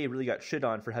 EA really got shit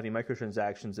on for having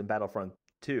microtransactions in Battlefront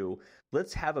 2.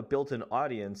 Let's have a built-in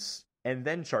audience and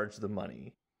then charge the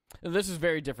money. This is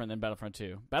very different than Battlefront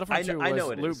 2. Battlefront 2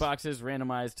 was loot boxes,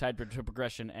 randomized, tied to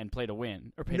progression, and play to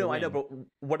win. I know, but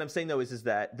what I'm saying, though, is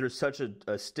that there's such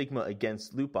a stigma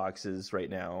against loot boxes right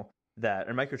now,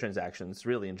 or microtransactions,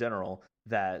 really, in general,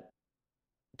 that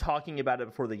talking about it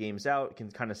before the game's out can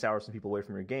kind of sour some people away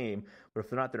from your game. But if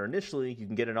they're not there initially, you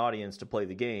can get an audience to play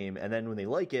the game, and then when they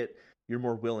like it, you're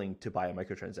more willing to buy a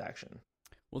microtransaction.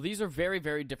 Well, these are very,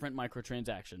 very different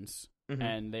microtransactions,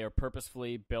 and they are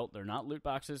purposefully built. They're not loot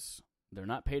boxes. They're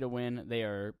not pay to win. They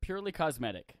are purely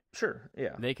cosmetic. Sure,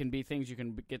 yeah. They can be things you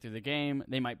can get through the game.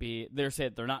 They might be. They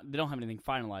don't have anything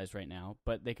finalized right now,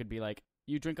 but they could be like,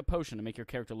 you drink a potion to make your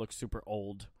character look super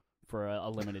old for a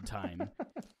limited time,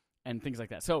 and things like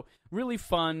that. So really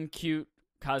fun, cute,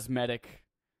 cosmetic.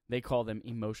 They call them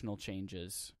emotional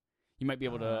changes. You might be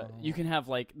able to, you can have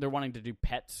they're wanting to do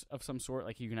pets of some sort.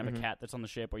 Like you can have a cat that's on the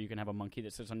ship, or you can have a monkey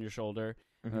that sits on your shoulder.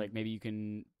 Or like maybe you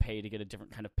can pay to get a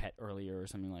different kind of pet earlier or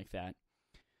something like that.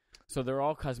 So they're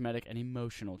all cosmetic and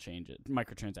emotional changes,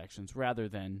 microtransactions, rather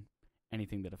than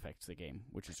anything that affects the game,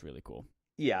 which is really cool.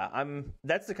 Yeah,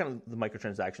 that's the kind of the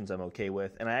microtransactions I'm okay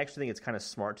with. And I actually think it's kind of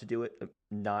smart to do it,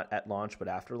 not at launch, but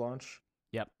after launch.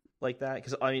 Yep. Like that,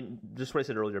 because just what I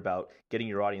said earlier about getting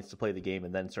your audience to play the game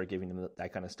and then start giving them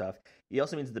that kind of stuff. It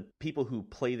also means the people who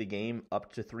play the game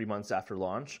up to 3 months after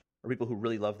launch are people who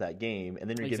really love that game, and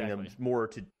then you're giving them more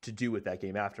to do with that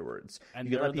game afterwards.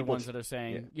 And they're the ones that are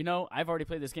saying, I've already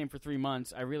played this game for 3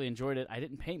 months. I really enjoyed it. I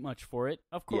didn't pay much for it.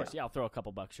 Of course, I'll throw a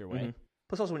couple bucks your way.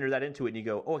 Plus, also when you're that into it and you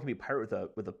go, I can be a pirate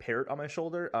with a parrot on my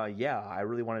shoulder. I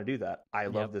really want to do that. I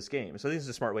love this game. So I think this is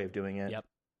a smart way of doing it. Yep.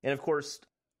 And of course,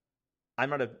 I'm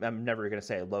never going to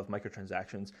say I love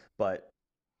microtransactions, but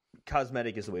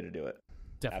cosmetic is the way to do it.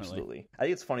 Definitely. Absolutely. I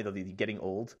think it's funny, though, the getting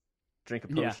old. Drink a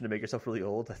potion to make yourself really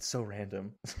old. That's so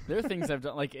random. There are things I've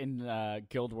done, like in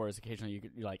Guild Wars,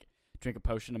 occasionally you like drink a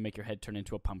potion to make your head turn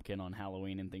into a pumpkin on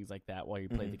Halloween and things like that while you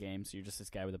play the game. So you're just this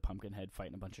guy with a pumpkin head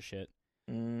fighting a bunch of shit.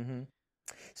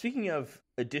 Speaking of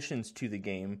additions to the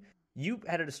game, You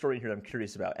added a story in here that I'm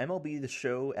curious about. MLB The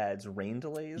Show adds rain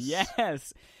delays?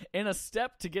 Yes. In a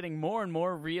step to getting more and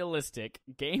more realistic,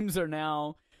 games are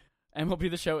now...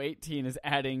 MLB The Show 18 is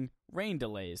adding rain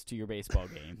delays to your baseball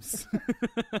games.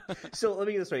 So let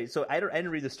me get this right. So I didn't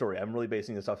read the story. I'm really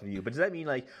basing this off of you. But does that mean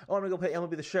like, oh, I'm going to go play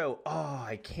MLB The Show. Oh,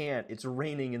 I can't. It's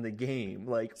raining in the game.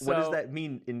 Like, what does that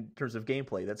mean in terms of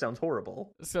gameplay? That sounds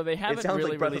horrible. So they haven't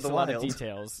really released a lot of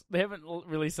details. They haven't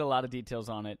released a lot of details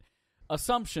on it.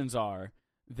 Assumptions are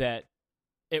that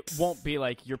it won't be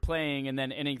like you're playing and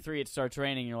then inning 3 it starts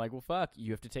raining and you're like, well, fuck,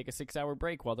 you have to take a 6-hour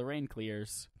break while the rain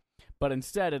clears. But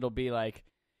instead it'll be like,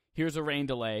 here's a rain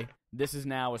delay. This is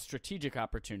now a strategic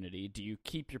opportunity. Do you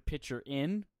keep your pitcher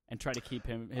in and try to keep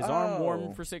his arm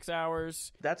warm for 6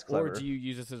 hours? That's clever. Or do you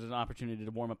use this as an opportunity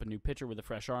to warm up a new pitcher with a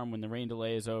fresh arm when the rain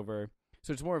delay is over?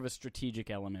 So it's more of a strategic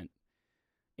element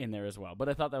in there as well. But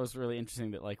I thought that was really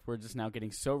interesting that like we're just now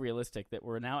getting so realistic that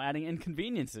we're now adding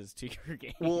inconveniences to your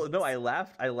game. Well, no, I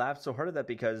laughed so hard at that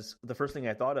because the first thing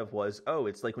I thought of was, oh,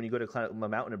 it's like when you go to climb a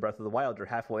mountain in Breath of the Wild, you're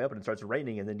halfway up and it starts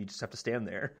raining and then you just have to stand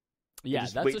there. Yeah,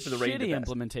 that's a shitty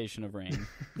implementation of rain.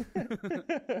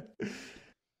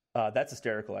 That's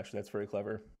hysterical, actually. That's very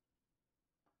clever.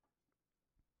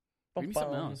 Read me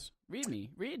something else. Read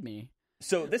me.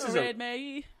 So this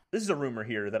is a rumor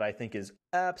here that I think is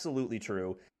absolutely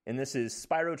true, and this is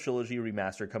Spyro Trilogy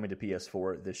Remaster coming to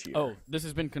PS4 this year. Oh, this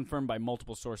has been confirmed by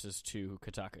multiple sources to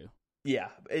Kotaku. Yeah,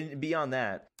 and beyond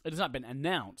that... It has not been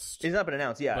announced. It's not been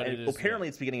announced, yeah. But apparently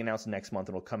it's beginning announced next month,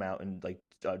 and it'll come out in like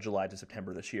July to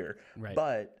September this year. Right.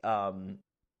 But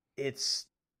it's...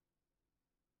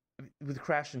 with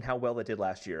Crash and how well it did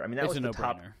last year. I mean, that was the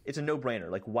top... It's a no-brainer.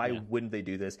 Like, why wouldn't they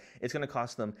do this? It's going to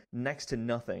cost them next to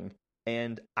nothing.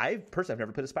 And I've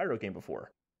never played a Spyro game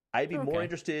before. I'd be more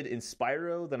interested in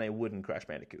Spyro than I would in Crash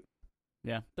Bandicoot.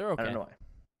 Yeah, they're okay. I don't know why.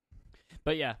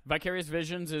 But yeah, Vicarious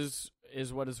Visions is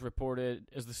what is reported,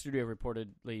 is the studio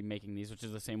reportedly making these, which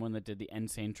is the same one that did the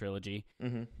Insane trilogy.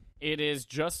 Mm-hmm. It is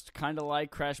just kind of like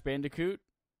Crash Bandicoot.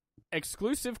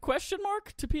 Exclusive ?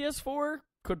 To PS4.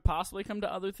 Could possibly come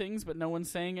to other things, but no one's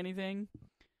saying anything.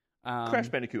 Crash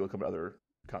Bandicoot will come to other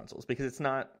consoles because it's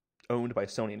not owned by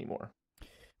Sony anymore.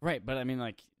 Right, but I mean,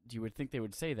 like, you would think they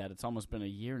would say that. It's almost been a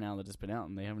year now that it's been out,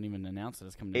 and they haven't even announced that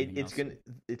it's coming to anything else.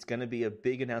 It's gonna be a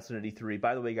big announcement at E3.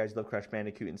 By the way, guys, you love Crash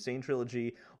Bandicoot Insane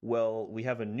Trilogy. Well, we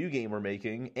have a new game we're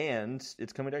making, and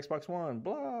it's coming to Xbox One.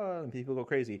 Blah, and people go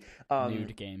crazy.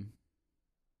 Nude game.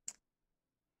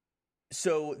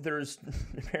 So there's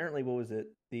apparently, what was it?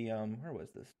 The where was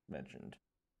this mentioned?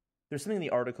 There's something in the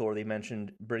article where they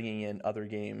mentioned bringing in other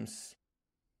games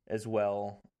as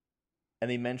well. And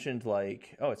they mentioned,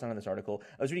 like, oh, it's not in this article.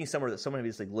 I was reading somewhere that someone had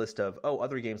this like list of,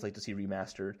 other games like to see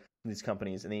remastered from these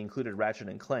companies, and they included Ratchet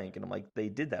and Clank, and I'm like, they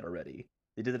did that already.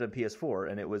 They did it on PS4,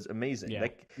 and it was amazing.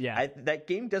 Yeah. That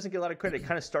game doesn't get a lot of credit. It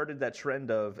kind of started that trend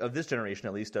of this generation,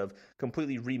 at least, of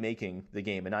completely remaking the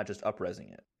game and not just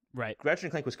up-resing it. Right. Ratchet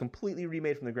and Clank was completely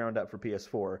remade from the ground up for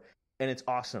PS4, and it's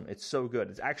awesome. It's so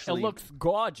good. It's actually... It looks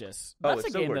gorgeous. That's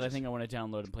a game gorgeous. that I think I want to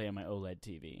download and play on my OLED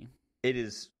TV. It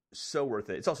is so worth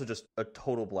it. It's also just a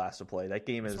total blast to play. That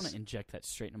game I just want to inject that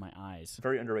straight into my eyes.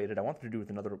 Very underrated. I want them to do with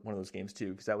another one of those games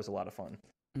too, because that was a lot of fun.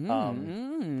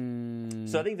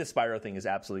 So I think the Spyro thing is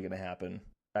absolutely going to happen.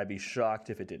 I'd be shocked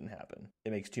if it didn't happen.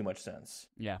 It makes too much sense.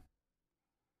 Yeah.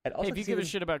 Hey, if you give a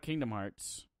shit about Kingdom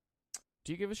Hearts,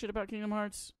 do you give a shit about Kingdom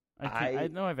Hearts? I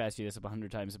know I've asked you this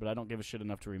 100 times, but I don't give a shit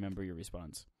enough to remember your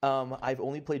response. I've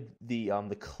only played the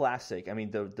classic. I mean,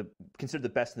 the considered the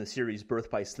best in the series, Birth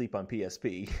by Sleep on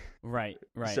PSP. Right.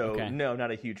 So no,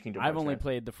 not a huge Kingdom Hearts. I've only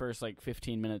played the first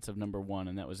 15 minutes of number 1,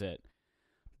 and that was it.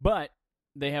 But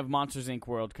they have Monsters Inc.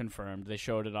 World confirmed. They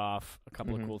showed it off. A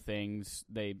couple of cool things.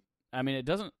 It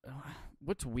doesn't.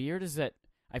 What's weird is that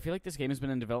I feel like this game has been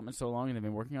in development so long, and they've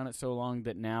been working on it so long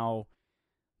that now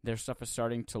their stuff is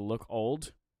starting to look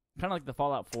old. Kind of like the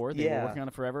Fallout 4. They were working on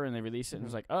it forever, and they released it, and it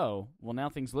was like, oh, well, now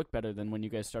things look better than when you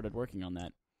guys started working on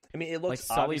that. I mean, it looks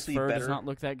Sully's obviously fur better. Does not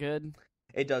look that good.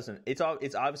 It doesn't. It's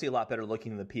obviously a lot better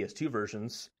looking than the PS2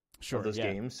 versions of those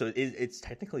games, so it's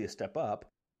technically a step up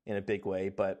in a big way.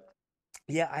 But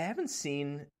yeah, I haven't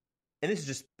seen, and this is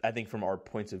just, I think, from our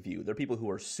points of view. There are people who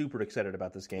are super excited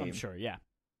about this game. I'm sure, yeah.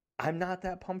 I'm not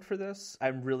that pumped for this.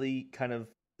 I'm really kind of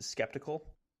skeptical.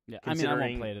 Yeah, I mean, I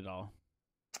won't play it at all.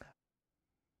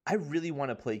 I really want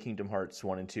to play Kingdom Hearts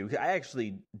 1 and 2. I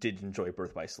actually did enjoy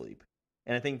Birth by Sleep.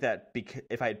 And I think that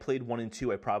if I had played 1 and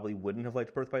 2, I probably wouldn't have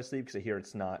liked Birth by Sleep because I hear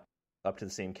it's not up to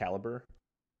the same caliber.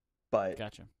 But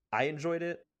gotcha. I enjoyed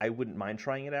it. I wouldn't mind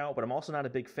trying it out. But I'm also not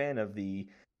a big fan of the,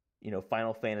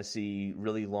 Final Fantasy,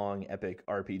 really long, epic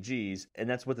RPGs. And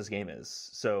that's what this game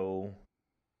is. So,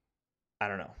 I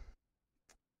don't know.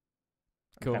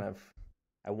 Cool.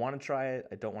 I want to try it.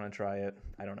 I don't want to try it.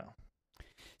 I don't know.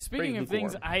 Speaking of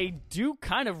things I do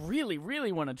kind of really,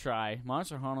 really want to try,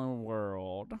 Monster Hunter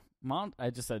World. I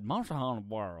just said Monster Hunter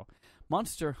World.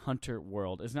 Monster Hunter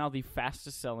World is now the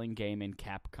fastest-selling game in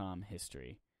Capcom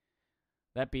history.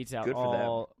 That beats out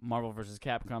all Marvel vs.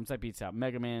 Capcoms. That beats out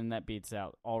Mega Man. That beats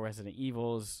out all Resident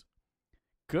Evils.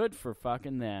 Good for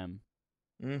fucking them.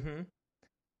 Mm-hmm.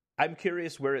 I'm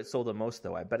curious where it sold the most,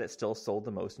 though. I bet it still sold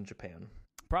the most in Japan.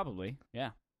 Probably, yeah.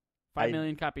 5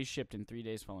 million copies shipped in 3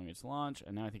 days following its launch,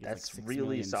 and now I think it's that's like 6 really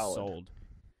million solid.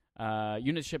 Sold.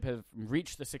 Unit ship have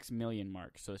reached the 6 million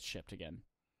mark, so it's shipped again.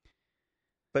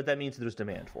 But that means there's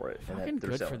demand for it. Fucking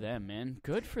good for them, man.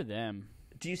 Good for them.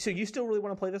 So you still really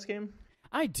want to play this game?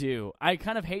 I do. I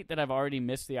kind of hate that I've already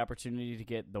missed the opportunity to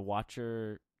get the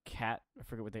Watcher cat. I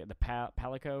forget what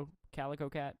Calico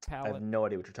cat. I have no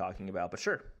idea what you're talking about, but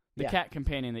sure. The cat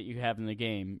companion that you have in the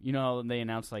game. You know how they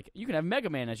announced, like, you can have Mega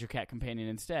Man as your cat companion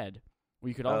instead. Or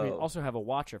you could also have a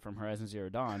Watcher from Horizon Zero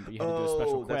Dawn, but you had to do a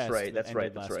special quest. That's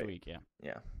right. Last week, yeah.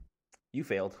 Yeah. You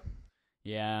failed.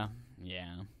 Yeah.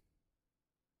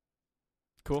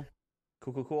 Cool.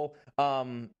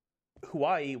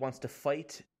 Hawaii wants to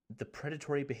fight the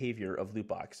predatory behavior of loot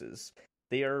boxes.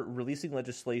 They are releasing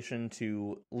legislation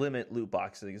to limit loot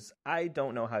boxes. I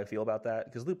don't know how I feel about that,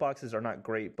 because loot boxes are not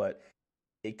great, but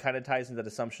it kind of ties into that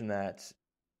assumption that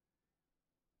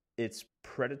it's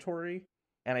predatory.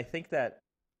 And I think that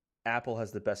Apple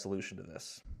has the best solution to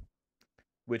this,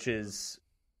 which is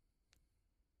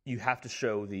you have to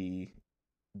show the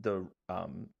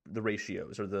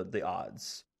ratios or the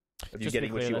odds of you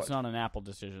getting what you want. That's not an Apple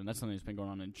decision. That's something that's been going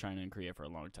on in China and Korea for a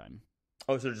long time.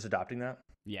 Oh, so they're just adopting that?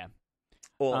 Yeah.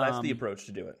 Well, that's the approach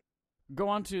to do it. Go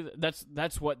on to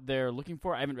that's what they're looking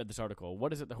for. I haven't read this article.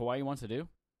 What is it that Hawaii wants to do?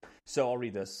 So I'll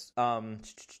read this. I'll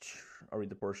read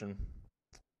the portion.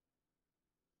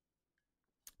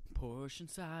 Portion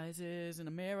sizes in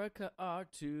America are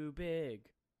too big.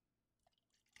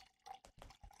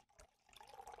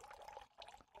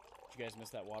 Did you guys miss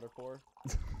that water pour?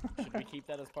 Should we keep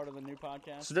that as part of the new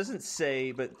podcast? So it doesn't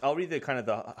say, but I'll read the kind of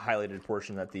the highlighted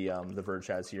portion that the Verge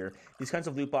has here. These kinds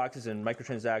of loot boxes and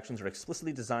microtransactions are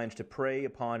explicitly designed to prey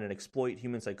upon and exploit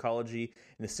human psychology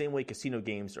in the same way casino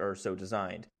games are so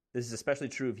designed. This is especially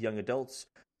true of young adults,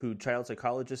 who child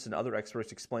psychologists and other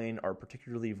experts explain are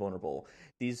particularly vulnerable.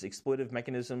 These exploitive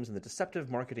mechanisms and the deceptive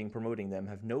marketing promoting them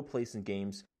have no place in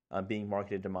games being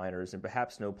marketed to minors, and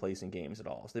perhaps no place in games at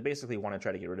all. So they basically want to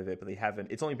try to get rid of it, but they haven't.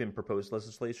 It's only been proposed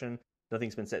legislation.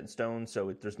 Nothing's been set in stone,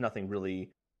 so there's nothing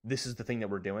really, this is the thing that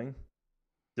we're doing.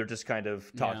 They're just kind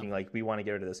of talking like, we want to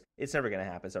get rid of this. It's never going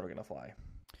to happen. It's never going to fly.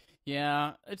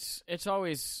 Yeah, it's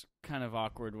always kind of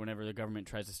awkward whenever the government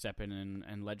tries to step in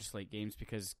and legislate games,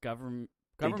 because government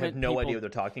have no idea what they're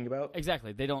talking about.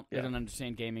 Exactly. They don't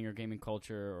understand gaming or gaming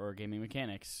culture or gaming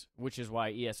mechanics, which is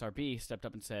why ESRB stepped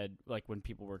up and said, like, when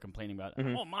people were complaining about,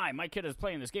 oh my kid is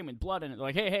playing this game with blood in it. They're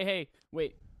like, hey,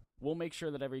 wait, we'll make sure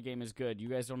that every game is good. You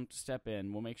guys don't step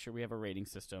in. We'll make sure we have a rating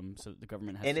system so that the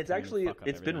government has. And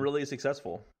it's been really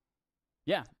successful.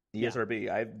 Yeah. ESRB.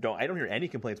 Yeah. I don't hear any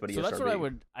complaints about ESRB. So that's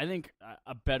what I think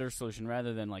a better solution,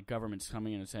 rather than like governments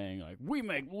coming in and saying, like, we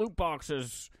make loot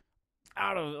boxes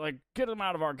out of, like, get them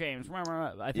out of our games.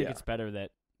 I think it's better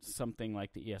that something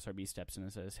like the ESRB steps in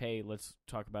and says, hey, let's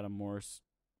talk about a more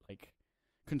like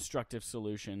constructive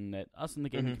solution that us in the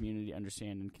gaming community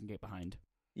understand and can get behind.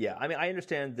 Yeah, I mean, I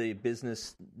understand the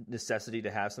business necessity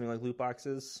to have something like loot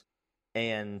boxes,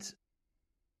 and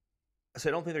so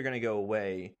I don't think they're going to go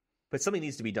away, but something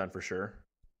needs to be done for sure.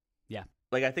 Yeah.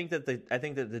 Like, I think that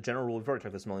the general rule, we've already talked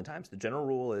about this a million times, the general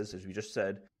rule is, as we just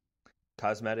said,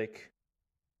 cosmetic,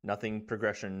 nothing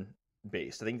progression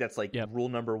based. I think that's like rule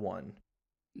number one.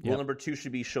 Rule number two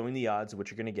should be showing the odds of what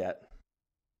you're going to get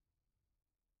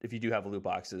if you do have loot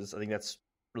boxes. I think that's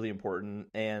really important.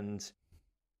 And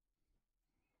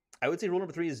I would say rule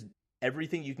number three is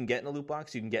everything you can get in a loot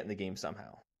box, you can get in the game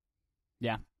somehow.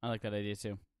 Yeah, I like that idea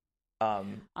too.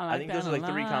 I think those are like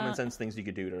three common sense things you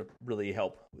could do to really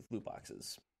help with loot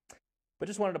boxes. But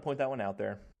just wanted to point that one out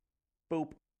there.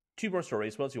 Boop. 2 more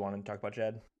stories. What else you want to talk about,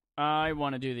 Chad? I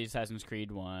want to do the Assassin's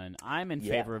Creed one. I'm in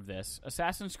favor of this.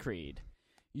 Assassin's Creed.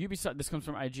 Ubisoft. This comes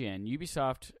from IGN.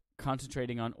 Ubisoft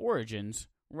concentrating on Origins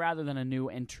rather than a new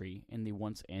entry in the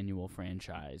once annual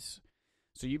franchise.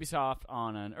 So Ubisoft,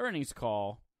 on an earnings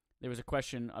call, there was a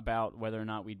question about whether or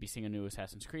not we'd be seeing a new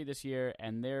Assassin's Creed this year,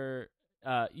 and their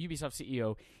Ubisoft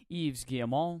CEO Yves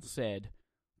Guillemot said,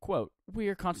 quote, "We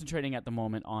are concentrating at the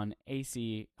moment on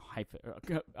AC-O,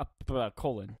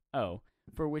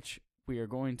 for which we are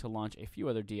going to launch a few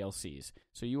other DLCs,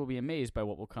 so you will be amazed by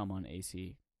what will come on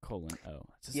AC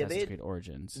It's Assassin's Creed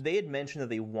Origins. They had mentioned that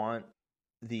they want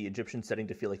the Egyptian setting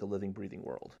to feel like a living, breathing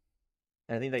world.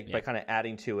 And I think by kind of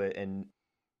adding to it and,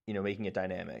 making it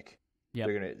dynamic,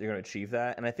 they're gonna achieve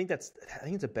that. And I think it's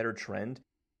a better trend,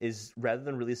 is rather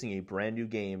than releasing a brand new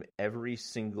game every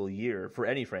single year for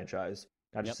any franchise,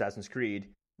 not just Assassin's Creed,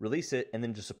 release it and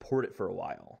then just support it for a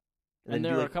while. And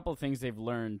there are a couple of things they've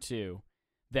learned too,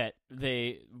 that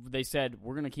they said,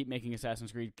 we're going to keep making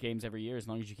Assassin's Creed games every year as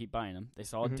long as you keep buying them. They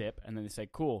saw a dip, and then they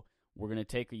said, cool, we're going to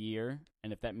take a year,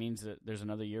 and if that means that there's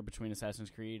another year between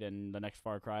Assassin's Creed and the next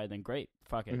Far Cry, then great,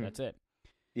 fuck it, that's it.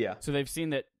 Yeah. So they've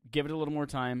seen that, give it a little more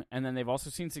time, and then they've also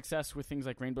seen success with things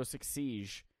like Rainbow Six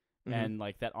Siege, and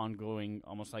like that ongoing,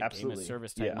 almost like game as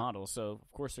service type model. So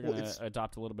of course they're going to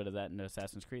adopt a little bit of that into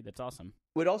Assassin's Creed. That's awesome.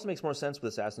 It also makes more sense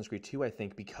with Assassin's Creed 2, I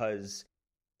think, because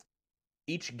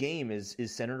each game is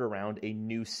centered around a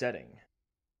new setting.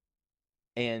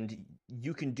 And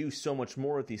you can do so much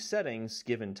more with these settings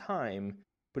given time,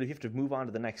 but if you have to move on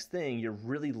to the next thing, you're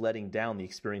really letting down the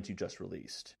experience you just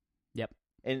released. Yep.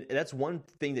 And that's one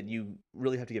thing that you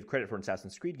really have to give credit for an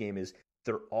Assassin's Creed game, is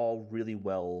they're all really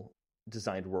well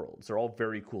designed worlds. They're all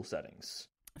very cool settings.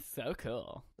 So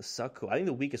cool. I think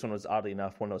the weakest one was, oddly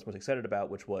enough, one I was most excited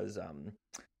about, which was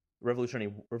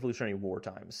Revolutionary War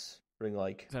times.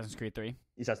 Like Assassin's Creed 3.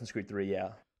 Assassin's Creed 3, yeah.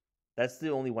 That's the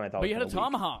only one I thought. But you had a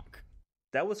tomahawk.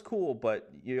 That was cool, but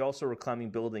you also were climbing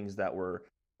buildings that were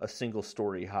a single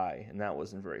story high, and that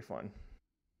wasn't very fun.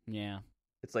 Yeah.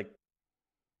 It's like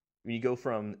when you go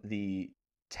from the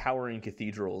towering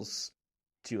cathedrals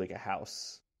to like a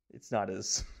house, it's not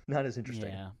as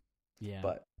interesting. Yeah.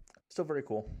 But still very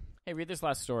cool. Hey, read this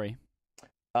last story.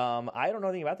 I don't know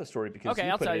anything about the story because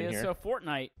I'll tell you. Here. So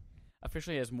Fortnite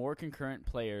officially has more concurrent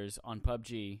players on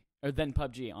PUBG than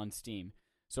PUBG on Steam.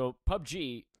 So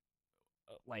PUBG,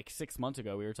 like 6 months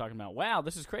ago, we were talking about, wow,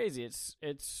 this is crazy.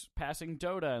 It's passing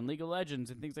Dota and League of Legends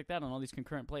and things like that on all these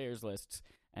concurrent players lists.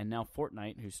 And now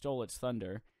Fortnite, who stole its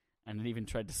thunder and it even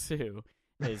tried to sue,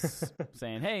 is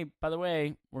saying, hey, by the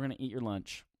way, we're going to eat your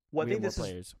lunch. Well, I think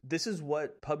this is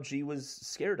what PUBG was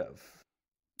scared of.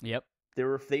 Yep.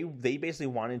 They basically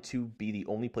wanted to be the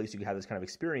only place you could have this kind of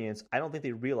experience. I don't think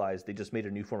they realized they just made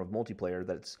a new form of multiplayer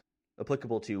that's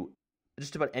applicable to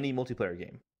just about any multiplayer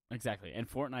game. Exactly. And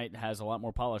Fortnite has a lot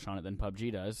more polish on it than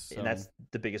PUBG does. So. And that's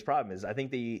the biggest problem is I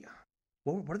think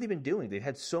what have they been doing? They've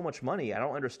had so much money. I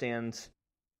don't understand.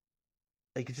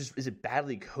 Like, is it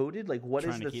badly coded? Like, what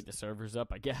trying to keep the servers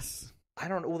up, I guess. I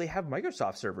don't know. Well, they have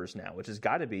Microsoft servers now, which has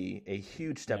got to be a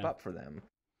huge step up for them.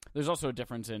 There's also a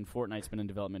difference in Fortnite's been in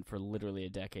development for literally a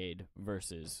decade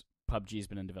versus PUBG's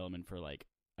been in development for like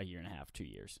a year and a half, 2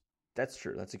 years. That's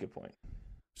true. That's a good point.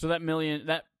 So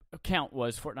that count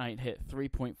was Fortnite hit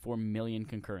 3.4 million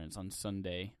concurrents on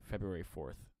Sunday, February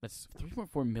 4th. That's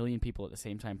 3.4 million people at the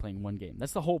same time playing one game.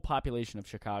 That's the whole population of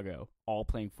Chicago all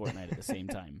playing Fortnite at the same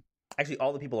time. Actually,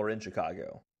 all the people are in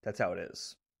Chicago. That's how it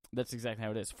is. That's exactly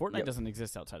how it is. Fortnite doesn't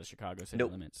exist outside of Chicago city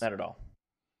limits. Not at all.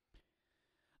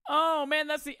 Oh, man,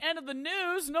 that's the end of the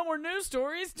news. No more news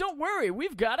stories. Don't worry.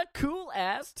 We've got a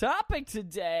cool-ass topic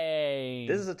today.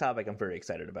 This is a topic I'm very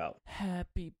excited about.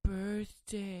 Happy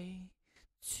birthday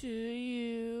to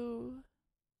you.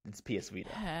 It's PS Vita.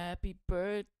 Happy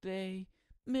birthday,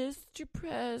 Mr.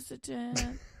 President.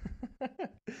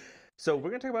 So we're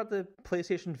going to talk about the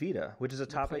PlayStation Vita, which is a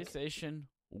topic. PlayStation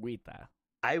Vita.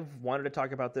 I've wanted to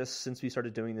talk about this since we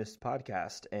started doing this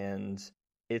podcast, and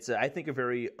it's, I think, a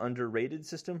very underrated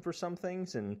system for some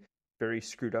things and very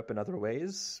screwed up in other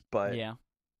ways. But,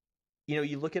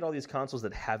 you look at all these consoles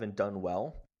that haven't done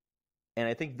well, and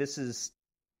I think this is,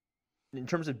 in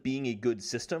terms of being a good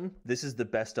system, this is the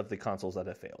best of the consoles that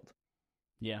have failed.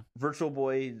 Yeah. Virtual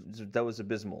Boy, that was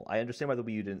abysmal. I understand why the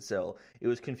Wii U didn't sell. It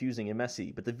was confusing and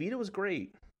messy, but the Vita was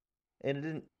great, and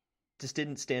it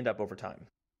didn't stand up over time,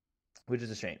 which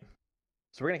is a shame.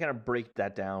 So we're going to kind of break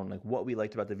that down, like what we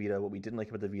liked about the Vita, what we didn't like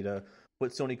about the Vita,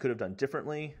 what Sony could have done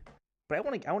differently. But I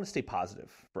want to stay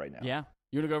positive right now. Yeah.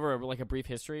 You want to go over like a brief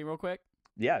history real quick?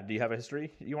 Yeah. Do you have a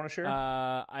history you want to share?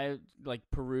 I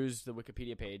perused the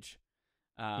Wikipedia page.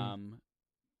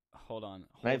 Hold on.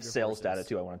 I have sales data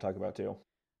too I want to talk about too.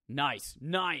 Nice.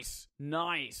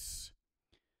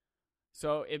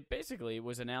 So it basically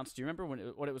was announced. Do you remember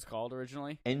what it was called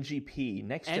originally? NGP,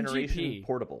 Next Generation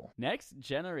Portable. Next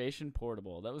Generation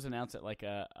Portable. That was announced at like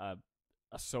a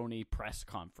Sony press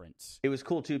conference. It was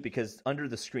cool too because under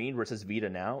the screen where it says Vita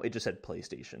now, it just said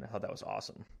PlayStation. I thought that was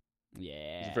awesome.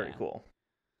 Yeah. It's very cool.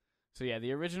 So yeah,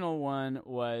 the original one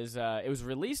was it was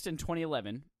released in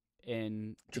 2011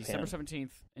 in December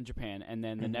 17th in Japan, and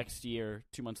then the next year,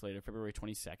 2 months later, February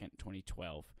 22nd,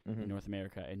 2012, in North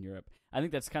America and Europe. I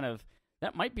think that's kind of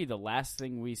That might be the last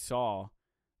thing we saw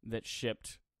that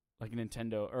shipped like a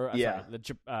Nintendo or sorry,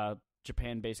 the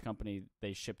Japan-based company.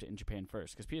 They shipped it in Japan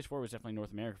first because PS4 was definitely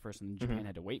North America first, and then Japan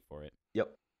had to wait for it.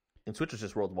 Yep. And Switch was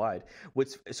just worldwide.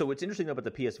 What's interesting about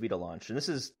the PS Vita launch, and this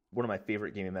is one of my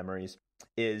favorite gaming memories,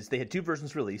 is they had two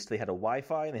versions released. They had a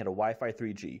Wi-Fi and they had a Wi-Fi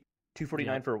 3G.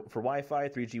 $249 for Wi-Fi,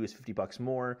 3G was $50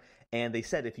 more, and they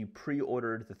said if you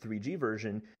pre-ordered the 3G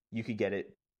version, you could get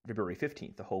it February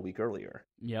 15th, a whole week earlier.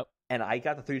 Yep. And I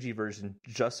got the 3G version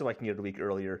just so I can get it a week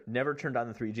earlier. Never turned on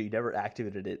the 3G, never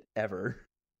activated it ever.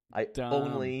 I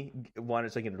only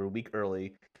wanted to get it a week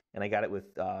early, and I got it with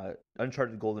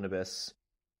Uncharted Golden Abyss,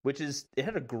 which it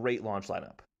had a great launch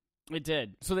lineup. It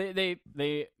did. So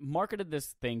they marketed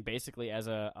this thing basically as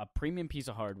a premium piece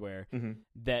of hardware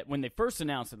that when they first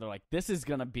announced it, they're like, this is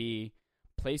going to be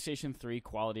PlayStation 3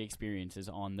 quality experiences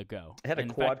on the go. It had a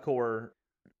quad-core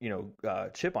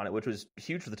chip on it, which was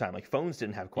huge for the time. Like, phones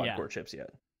didn't have quad-core chips yet.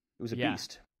 It was a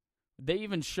beast. They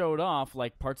even showed off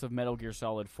like parts of Metal Gear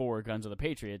Solid 4 Guns of the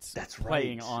Patriots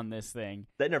playing on this thing.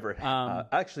 That never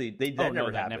actually, that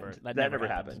never happened. That never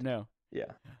happened. No. Yeah.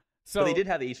 So but they did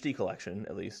have the HD collection,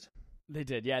 at least. They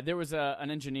did, yeah. There was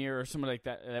an engineer or somebody like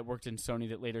that worked in Sony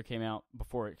that later came out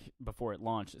before it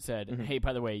launched. It said, hey,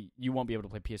 by the way, you won't be able to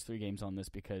play PS3 games on this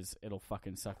because it'll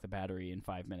fucking suck the battery in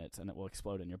 5 minutes and it will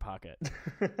explode in your pocket.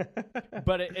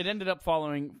 But it ended up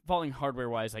falling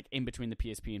hardware-wise like in between the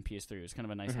PSP and PS3. It was kind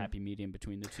of a nice happy medium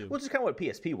between the two. Which is kind of what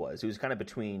PSP was. It was kind of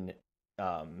between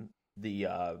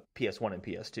the PS1 and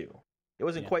PS2. It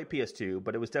wasn't quite PS2,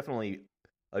 but it was definitely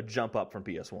a jump up from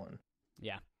PS1.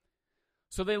 Yeah.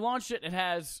 So they launched it. It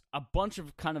has a bunch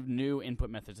of kind of new input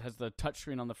methods. It has the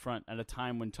touchscreen on the front at a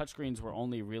time when touchscreens were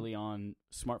only really on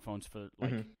smartphones for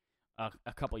like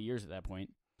a couple of years at that point.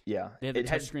 Yeah. They had the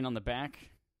touchscreen on the back.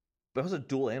 But it was a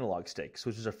dual analog sticks,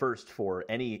 which is a first for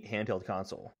any handheld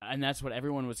console. And that's what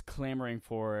everyone was clamoring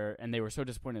for, and they were so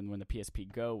disappointed when the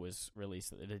PSP Go was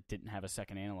released that it didn't have a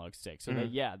second analog stick. So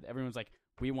everyone's like,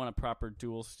 we want a proper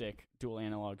dual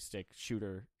analog stick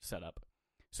shooter setup.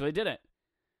 So they did it.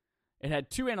 It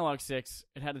had two analog sticks.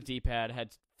 It had a D-pad. It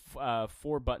had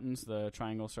 4 buttons, the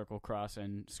triangle, circle, cross,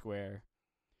 and square.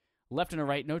 Left and a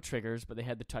right, no triggers, but they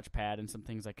had the touchpad and some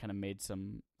things that kind of made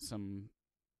some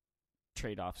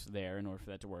trade-offs there in order for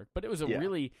that to work. But it was a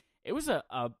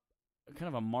kind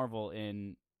of a marvel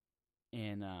in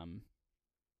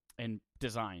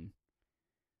design.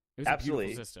 It was a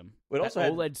beautiful system. It also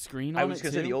had OLED screen on it, I was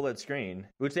going to say the OLED screen,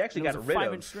 which they actually got rid of.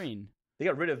 5-inch screen. They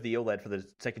got rid of the OLED for the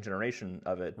second generation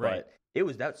of it, right.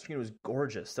 But that screen was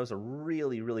gorgeous. That was a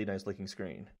really, really nice looking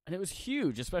screen. And it was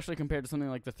huge, especially compared to something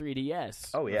like the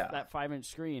 3DS. Oh, yeah. That 5-inch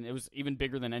screen. It was even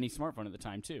bigger than any smartphone at the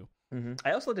time, too.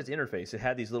 I also liked its interface. It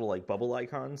had these little like bubble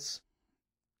icons.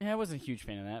 Yeah, I wasn't a huge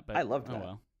fan of that, but I loved that.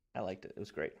 Well. I liked it. It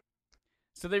was great.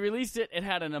 So they released it. It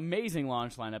had an amazing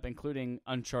launch lineup, including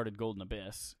Uncharted Golden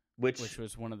Abyss, which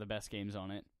was one of the best games on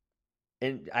it.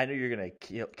 And I know you're going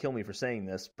to kill me for saying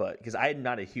this, but because I'm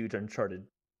not a huge Uncharted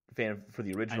fan for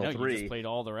the original 3. You just played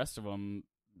all the rest of them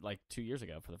like 2 years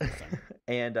ago for the first time.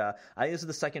 And I think this is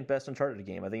the second best Uncharted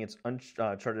game. I think it's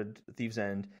Uncharted Thieves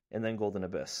End and then Golden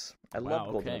Abyss. I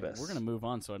love Golden Abyss. We're going to move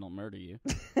on so I don't murder you.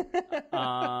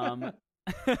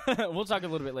 We'll talk a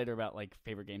little bit later about like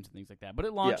favorite games and things like that. But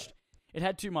it launched. Yeah. It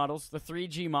had 2 models. The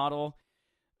 3G model,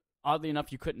 oddly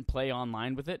enough, you couldn't play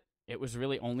online with it. It was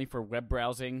really only for web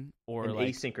browsing or and like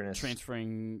asynchronous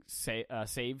transferring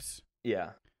saves.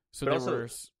 Yeah. So there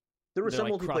was some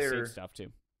like multiplayer stuff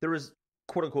too. There was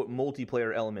quote unquote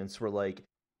multiplayer elements where like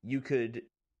you could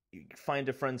find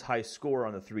a friend's high score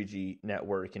on the 3G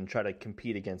network and try to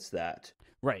compete against that.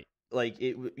 Right. Like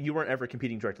you weren't ever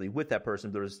competing directly with that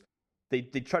person. They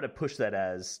try to push that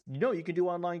as you can do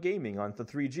online gaming on the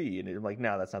 3G, and I'm like,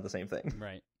 no, that's not the same thing.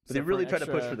 Right. But they really try to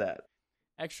push for that.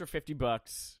 Extra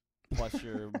 $50 plus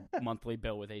your monthly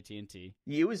bill with AT&T.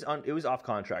 It was off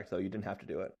contract though. You didn't have to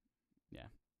do it. Yeah,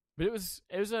 but it was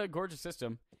a gorgeous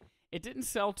system. It didn't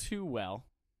sell too well.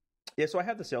 Yeah, so I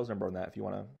have the sales number on that if you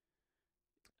want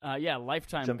to.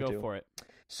 Lifetime, go for it.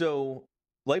 So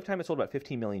Lifetime, it sold about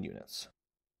 15 million units.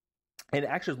 And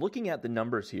actually, looking at the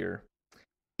numbers here,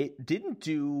 it didn't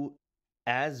do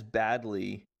as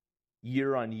badly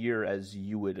year on year as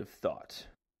you would have thought.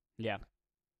 Yeah.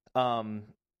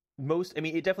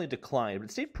 It definitely declined, but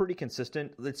it stayed pretty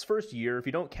consistent. Its first year, if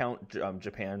you don't count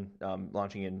Japan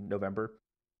launching in November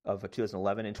of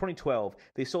 2011, in 2012,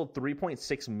 they sold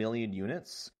 3.6 million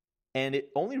units, and it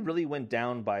only really went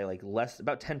down by like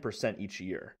about 10% each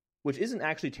year, which isn't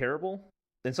actually terrible.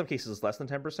 In some cases, it's less than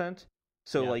 10%.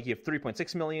 So like you have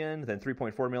 3.6 million, then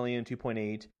 3.4 million,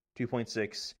 2.8,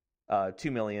 2.6,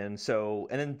 2 million. So,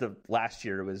 and then the last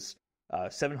year was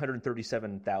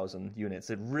 737,000 units.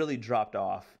 It really dropped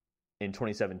off in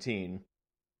 2017,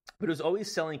 but it was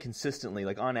always selling consistently,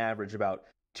 like on average, about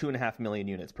 2.5 million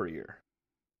units per year.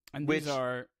 And these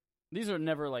are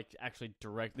never like actually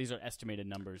direct. These are estimated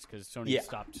numbers because Sony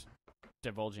stopped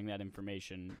divulging that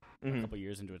information a couple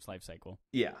years into its life cycle.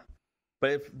 Yeah,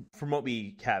 but from what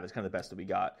we have, it's kind of the best that we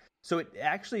got. So it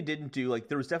actually didn't do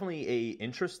there was definitely a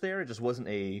interest there. It just wasn't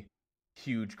a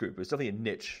huge group. It was definitely a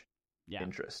niche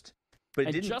interest. But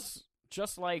it didn't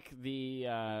just like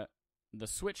the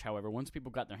Switch. However, once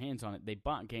people got their hands on it, they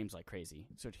bought games like crazy.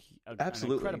 So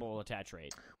absolutely, an incredible attach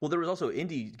rate. Well, there was also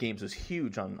indie games was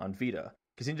huge on Vita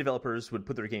because indie developers would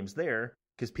put their games there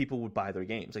because people would buy their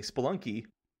games. Like Spelunky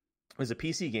was a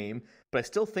PC game, but I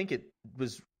still think it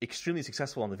was extremely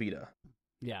successful on the Vita.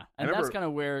 Yeah, and that's kind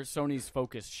of where Sony's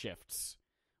focus shifts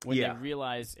when they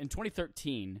realize in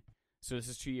 2013. So this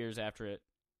is 2 years after it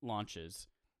launches.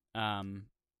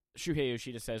 Shuhei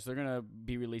Yoshida says they're going to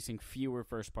be releasing fewer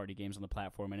first-party games on the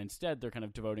platform, and instead they're kind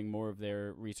of devoting more of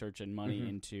their research and money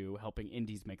into helping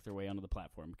indies make their way onto the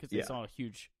platform because they saw a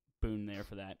huge boon there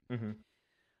for that.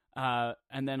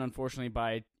 And then, unfortunately,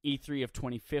 by E3 of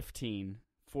 2015,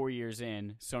 4 years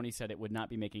in, Sony said it would not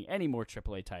be making any more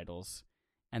AAA titles,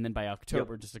 and then by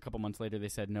October, just a couple months later, they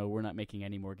said, no, we're not making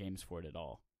any more games for it at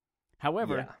all.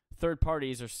 However, third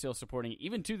parties are still supporting it.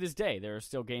 Even to this day, there are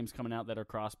still games coming out that are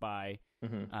cross-buy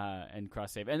and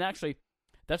cross-save. And actually,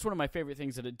 that's one of my favorite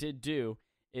things that it did do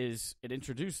is it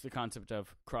introduced the concept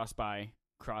of cross-buy,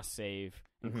 cross-save,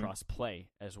 and cross-play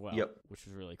as well, which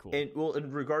was really cool. And well,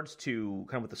 in regards to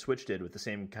kind of what the Switch did with the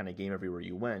same kind of game everywhere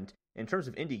you went, in terms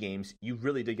of indie games, you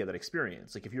really did get that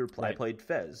experience. Like if you were I played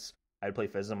Fez. I'd play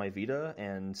Fez on my Vita,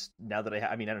 and now that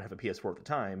I don't have a PS4 at the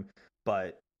time,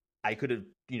 but I could have,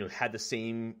 had the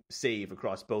same save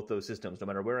across both those systems. No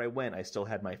matter where I went, I still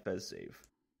had my Fez save.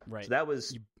 Right. So that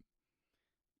was...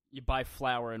 You buy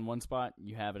flour in one spot,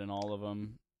 you have it in all of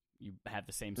them. You have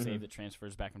the same save that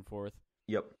transfers back and forth.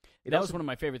 Yep. That was one of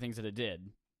my favorite things that it did.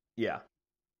 Yeah.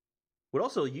 But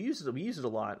also, we used it a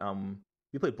lot.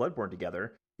 We played Bloodborne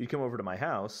together. You'd come over to my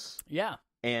house. Yeah.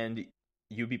 And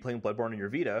you'd be playing Bloodborne on your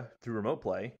Vita through remote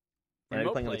play. And I'd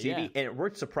be playing on the TV. And it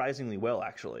worked surprisingly well,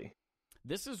 actually.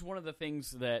 This is one of the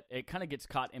things that it kind of gets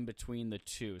caught in between the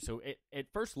two. So it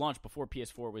first launched before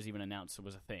PS4 was even announced it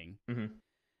was a thing.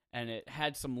 And it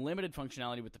had some limited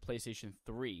functionality with the PlayStation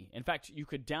 3. In fact, you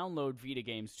could download Vita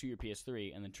games to your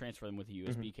PS3 and then transfer them with a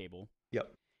USB cable.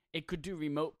 Yep. It could do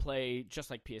remote play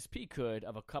just like PSP could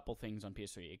of a couple things on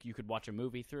PS3. You could watch a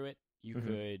movie through it. You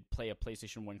could play a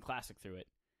PlayStation 1 Classic through it.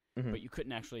 But you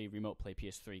couldn't actually remote play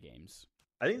PS3 games.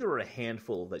 I think there were a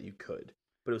handful that you could,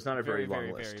 but it was not a very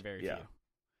long list. Very few.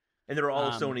 And they were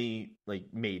all Sony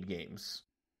made games.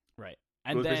 Right.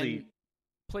 And then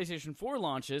PlayStation 4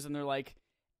 launches, and they're like,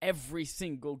 every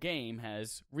single game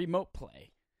has remote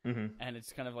play. And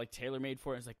it's kind of like tailor-made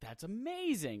for it. It's like, that's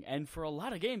amazing. And for a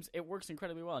lot of games, it works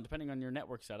incredibly well. And depending on your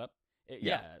network setup,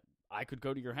 I could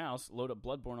go to your house, load up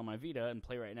Bloodborne on my Vita, and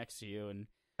play right next to you. And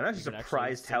I'm actually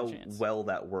surprised how well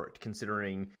that worked,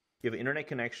 considering you have an internet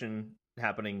connection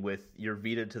happening with your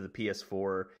Vita to the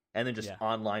PS4, and then just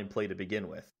online play to begin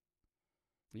with.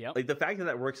 Yeah, the fact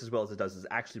that works as well as it does is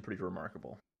actually pretty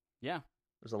remarkable. Yeah,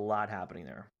 there's a lot happening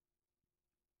there.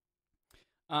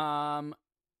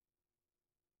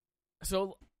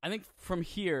 So I think from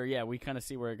here, we kind of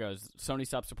see where it goes. Sony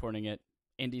stops supporting it.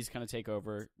 Indies kind of take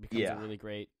over. Becomes a really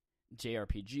great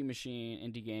JRPG machine.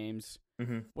 Indie games.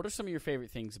 What are some of your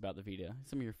favorite things about the Vita?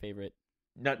 Some of your favorite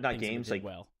not games that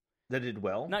did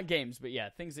well. Not games, but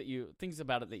things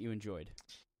about it that you enjoyed.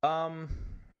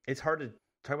 It's hard to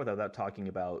talk about that without talking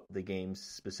about the games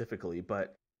specifically,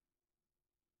 but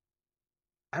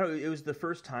I don't know, it was the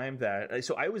first time that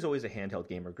I was always a handheld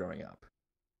gamer growing up,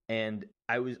 and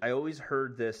I always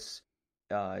heard this.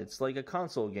 It's like a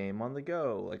console game on the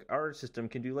go. Like our system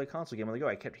can do like console game on the go.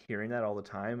 I kept hearing that all the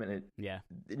time, and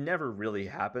it never really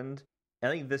happened. I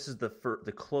think this is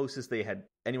the closest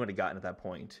anyone had gotten at that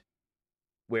point,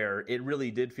 where it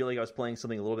really did feel like I was playing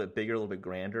something a little bit bigger, a little bit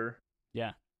grander.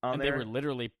 Yeah, and they were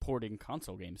literally porting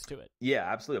console games to it. Yeah,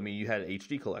 absolutely. I mean, you had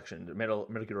HD Collection, Metal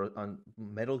Gear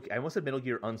I almost said Metal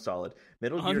Gear Unsolid.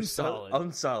 Metal Gear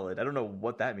Unsolid. I don't know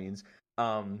what that means.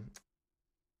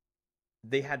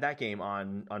 They had that game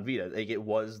on Vita. Like, it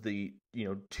was the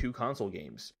two console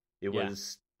games. It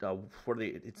was what are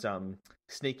they? It's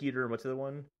Snake Eater and what's the other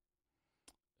one?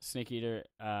 Snake Eater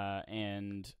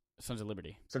and Sons of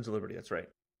Liberty. Sons of Liberty. That's right.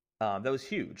 That was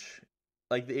huge.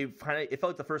 Like it felt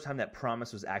like the first time that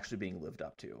promise was actually being lived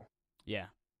up to. Yeah,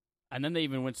 and then they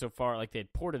even went so far, like they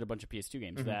had ported a bunch of PS2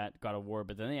 games that God of War,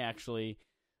 but then they actually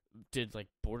did like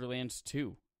Borderlands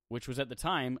 2 which was at the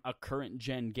time a current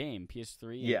gen game,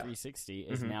 PS3 and 360,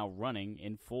 is now running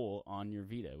in full on your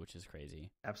Vita, which is crazy.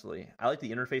 Absolutely. I like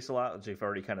the interface a lot, which you've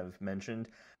already kind of mentioned.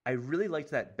 I really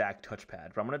liked that back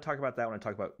touchpad, but I'm going to talk about that when I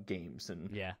talk about games. And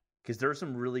because there are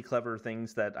some really clever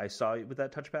things that I saw with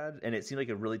that touchpad, and it seemed like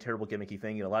a really terrible gimmicky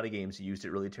thing. And a lot of games used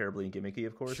it really terribly and gimmicky,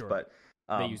 of course. Sure. But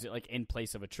they use it like in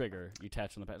place of a trigger. You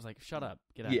attach on the pad. It's like, shut up,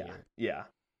 get out of here. Yeah.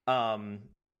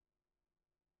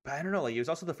 But I don't know. Like, it was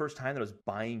also the first time that I was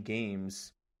buying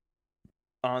games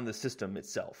on the system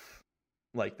itself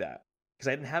like that, because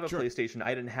I didn't have a PlayStation.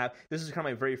 I didn't have. This is kind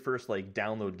of my very first like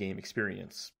download game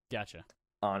experience. Gotcha.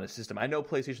 On a system. I know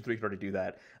PlayStation 3 could already do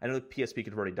that. I know the PSP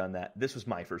could have already done that. This was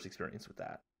my first experience with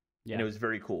that. Yeah. And it was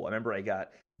very cool. I remember I got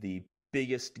the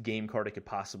biggest game card I could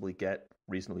possibly get,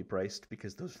 reasonably priced,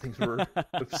 because those things were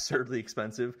absurdly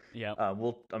expensive. Yeah.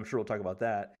 I'm sure we'll talk about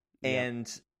that. Yeah.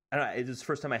 And I don't know, it was the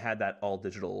first time I had that all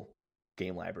digital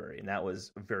game library, and that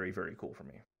was very, very cool for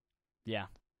me. Yeah.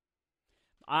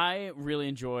 I really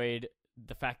enjoyed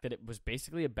the fact that it was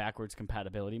basically a backwards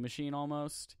compatibility machine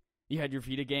almost. You had your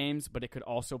Vita games, but it could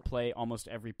also play almost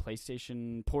every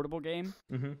PlayStation portable game.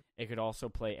 Mm-hmm. It could also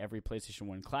play every PlayStation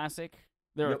 1 classic.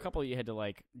 There are a couple you had to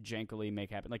like jankily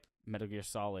make happen. Like Metal Gear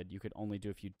Solid, you could only do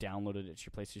if you downloaded it to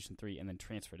your PlayStation 3 and then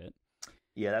transferred it.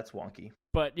 Yeah, that's wonky.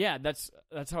 But yeah, that's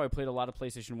how I played a lot of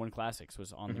PlayStation 1 classics,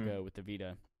 was on the go with the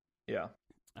Vita. Yeah.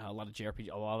 A lot of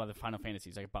JRPG, a lot of the Final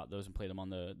Fantasies, I bought those and played them on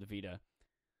the Vita.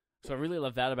 So I really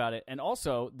love that about it. And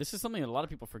also, this is something that a lot of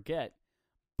people forget,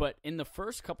 but in the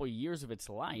first couple years of its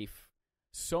life,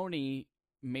 Sony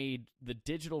made the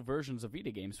digital versions of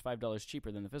Vita games $5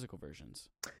 cheaper than the physical versions.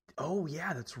 Oh,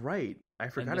 yeah, that's right. I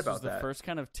forgot about that. This was the first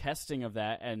kind of testing of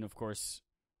that, and of course,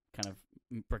 kind of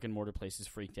brick-and-mortar places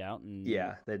freaked out. And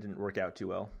yeah, that didn't work out too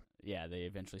well. Yeah, they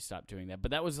eventually stopped doing that.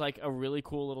 But that was like a really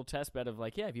cool little test bed of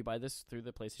like, yeah, if you buy this through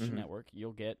the PlayStation Network,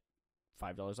 you'll get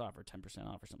 $5 off or 10%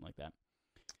 off or something like that.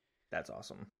 That's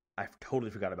awesome. I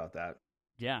totally forgot about that.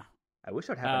 Yeah. I wish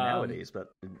that would happen nowadays, but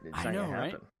it's not going to happen.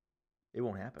 Right? It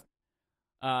won't happen.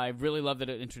 I really love that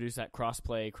it introduced that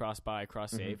cross-play, cross-buy,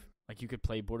 cross-save. Like, you could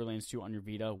play Borderlands 2 on your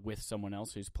Vita with someone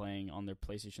else who's playing on their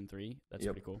PlayStation 3. That's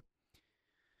pretty cool.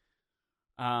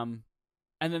 And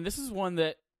then this is one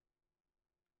that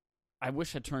I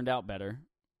wish had turned out better,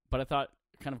 but I thought,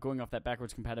 kind of going off that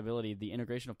backwards compatibility, the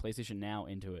integration of PlayStation Now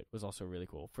into it was also really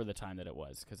cool for the time that it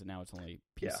was, because now it's only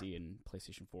PC and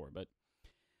PlayStation 4. But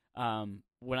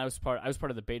when I was part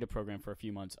of the beta program for a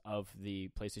few months of the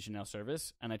PlayStation Now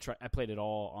service, and I played it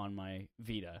all on my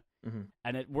Vita,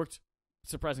 and it worked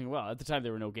surprisingly well. At the time,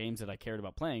 there were no games that I cared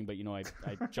about playing, but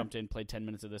I jumped in, played 10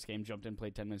 minutes of this game, jumped in,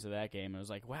 played 10 minutes of that game, and I was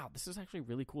like, wow, this is actually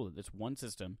really cool that this one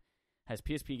system has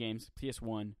PSP games,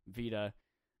 PS1, Vita,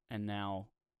 and now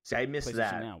see, I missed PlayStation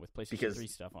that Now with PlayStation 3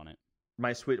 stuff on it.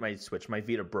 My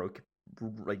Vita broke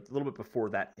like a little bit before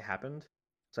that happened,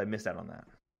 so I missed out on that.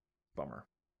 Bummer.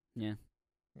 Yeah.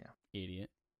 Idiot.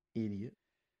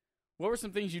 What were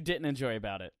some things you didn't enjoy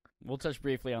about it? We'll touch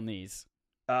briefly on these.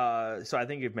 So I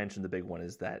think you've mentioned the big one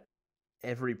is that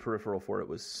every peripheral for it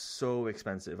was so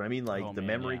expensive. I mean, like the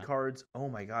memory cards. Oh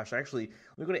my gosh! Actually,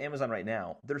 let me go to Amazon right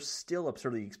now. They're still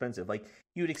absurdly expensive. Like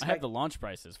you'd expect. I have the launch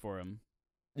prices for them.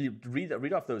 You read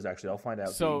off those. Actually, I'll find out.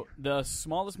 So the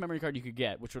smallest memory card you could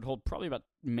get, which would hold probably about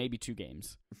maybe 2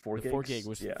 games. 4 gigs? 4 gig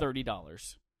was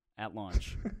 $30 at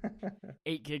launch.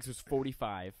 8 gigs was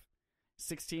 $45.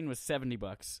 16 was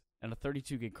 $70, and a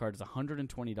 32 gig card is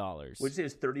 $120. Would you say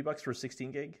it's $30 for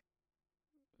 16 gig?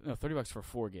 No, $30 for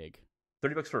 4 gig.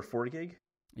 $30 for a 4 gig?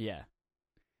 Yeah.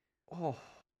 Oh.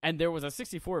 And there was a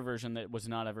 64 version that was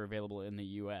not ever available in the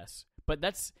US. But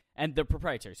and they're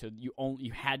proprietary, so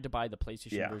you had to buy the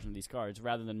PlayStation version of these cards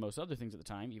rather than most other things at the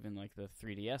time, even like the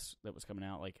 3DS that was coming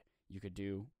out. Like you could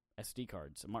do SD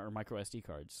cards or micro SD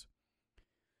cards.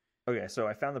 Okay, so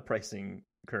I found the pricing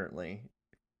currently.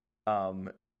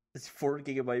 It's 4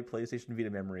 gigabyte PlayStation Vita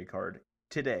memory card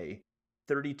today,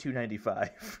 $32.95.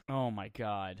 Oh my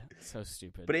god, so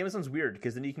stupid. But Amazon's weird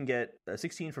because then you can get a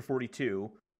 16 for $42,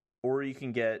 or you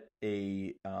can get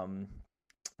a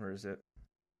where is it?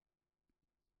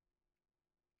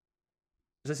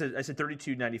 I said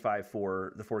 $32.95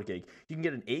 for the 4 gig. You can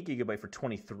get an 8 gigabyte for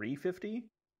 $23.50.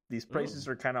 These prices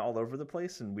are kind of all over the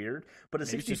place and weird, but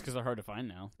maybe it's just because they're hard to find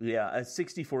now. Yeah, a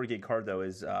 64 gig card though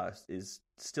is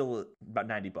still about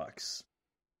 $90.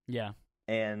 Yeah,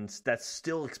 and that's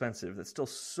still expensive. That's still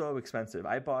so expensive.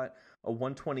 I bought a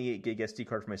 128 gig SD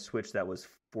card for my Switch that was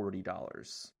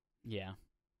 $40. Yeah,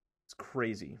 it's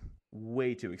crazy.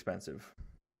 Way too expensive.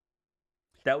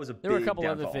 That was there were a couple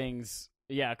other things.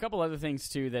 Yeah, a couple other things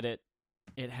too that it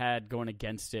had going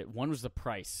against it. One was the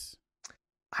price.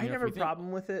 I never have a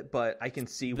problem with it, but I can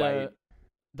see why.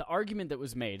 The argument that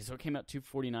was made, so it came out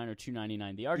 $249 or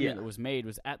 $299. The argument that was made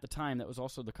was at the time that was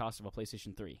also the cost of a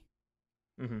PlayStation 3.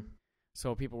 Mm-hmm.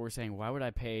 So people were saying, why would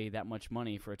I pay that much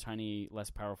money for a tiny, less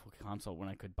powerful console when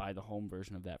I could buy the home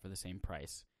version of that for the same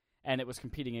price? And it was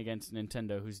competing against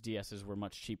Nintendo, whose DSs were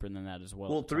much cheaper than that as well.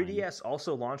 Well, 3DS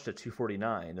also launched at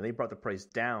 $249, and they brought the price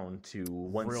down to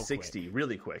 $160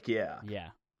 really quick. Yeah. Yeah.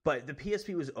 But the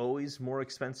PSP was always more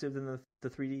expensive than the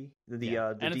 3D, the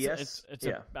DS. It's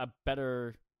a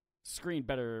better screen,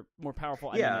 more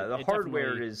powerful. Yeah, the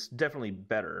hardware is definitely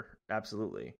better.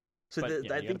 Absolutely. So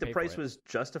I think the price was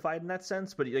justified in that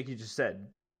sense. But like you just said,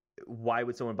 why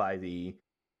would someone buy the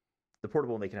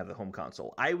portable when they can have the home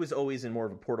console? I was always in more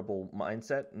of a portable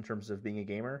mindset in terms of being a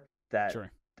gamer. That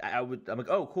sure. I'm like,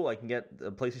 oh, cool, I can get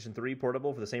a PlayStation 3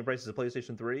 portable for the same price as a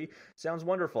PlayStation 3. Sounds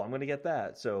wonderful. I'm going to get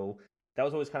that. So that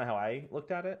was always kind of how I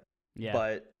looked at it. Yeah.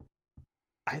 But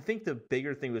I think the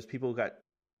bigger thing was people got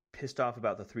pissed off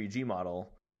about the 3G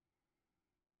model.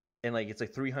 And like, it's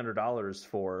like $300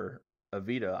 for a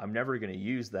Vita. I'm never going to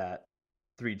use that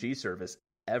 3G service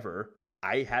ever.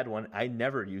 I had one. I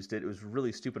never used it. It was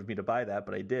really stupid of me to buy that,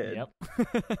 but I did.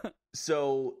 Yep.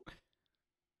 So,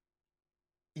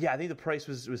 yeah, I think the price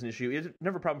was an issue. It was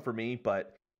never a problem for me,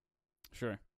 but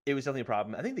sure, it was definitely a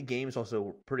problem. I think the games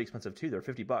also pretty expensive too. They're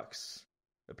 $50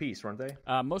 a piece, weren't they?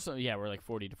 Most of them, were like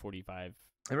 40 to 45.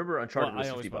 I remember Uncharted was $50.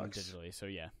 I always bought them digitally, so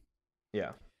yeah.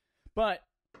 Yeah. But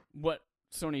what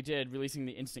Sony did, releasing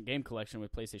the Instant Game Collection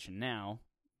with PlayStation Now,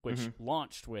 which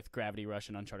launched with Gravity Rush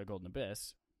and Uncharted Golden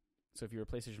Abyss. So if you're a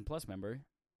PlayStation Plus member,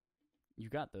 you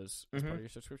got those as part of your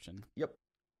subscription. Yep.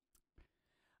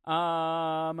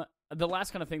 The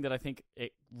last kind of thing that I think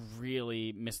it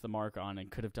really missed the mark on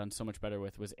and could have done so much better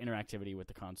with was interactivity with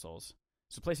the consoles.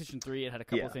 So PlayStation 3, it had a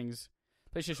couple things.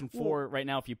 PlayStation 4, right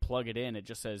now, if you plug it in, it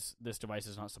just says this device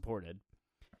is not supported.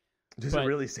 Does it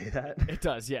really say that? It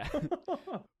does, yeah.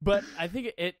 But I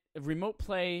think remote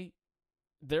play,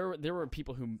 there were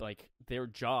people who, like, their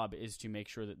job is to make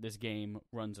sure that this game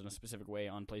runs in a specific way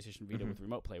on PlayStation Vita with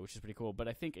remote play, which is pretty cool. But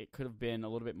I think it could have been a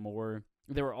little bit more.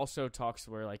 There were also talks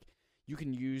where, like, you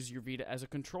can use your Vita as a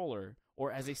controller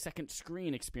or as a second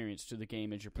screen experience to the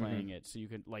game as you're playing it. So you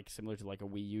could, like, similar to, like, a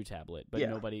Wii U tablet. But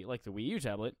nobody, like the Wii U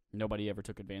tablet, nobody ever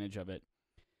took advantage of it.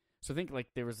 So I think, like,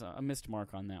 there was a missed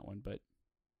mark on that one, but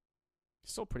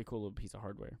still a pretty cool little piece of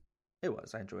hardware. It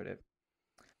was. I enjoyed it.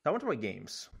 I want to play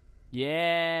games.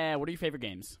 Yeah. What are your favorite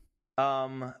games?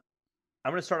 I'm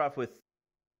going to start off with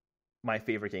my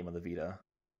favorite game on the Vita.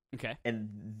 Okay. And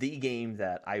the game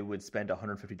that I would spend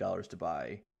 $150 to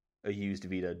buy a used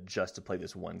Vita just to play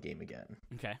this one game again.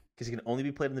 Okay. Because it can only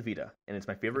be played on the Vita, and it's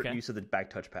my favorite use of the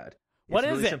back touchpad. What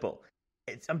is really it? Simple.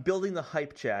 I'm building the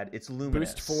hype, Chad. It's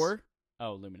Luminous. Boost 4?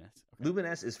 Oh, Luminous. Okay.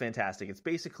 Luminous is fantastic. It's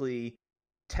basically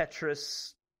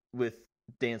Tetris with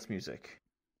dance music.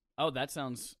 Oh, that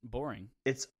sounds boring.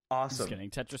 It's awesome. Just kidding.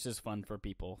 Tetris is fun for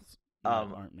people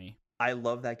aren't me. I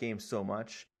love that game so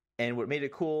much. And what made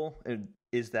it cool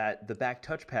is that the back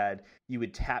touchpad, you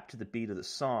would tap to the beat of the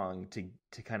song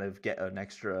to kind of get an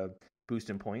extra boost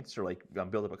in points or like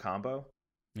build up a combo.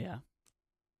 Yeah.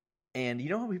 And you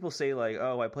know how people say like,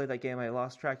 oh, I played that game, I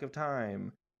lost track of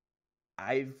time.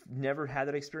 I've never had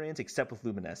that experience except with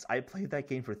Luminous. I played that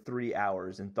game for 3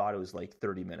 hours and thought it was like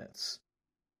 30 minutes.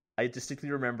 I distinctly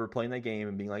remember playing that game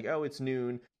and being like, oh, it's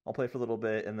noon. I'll play for a little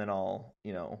bit and then I'll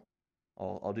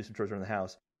do some chores around the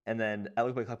house. And then I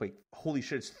look at my clock like, holy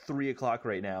shit, it's 3:00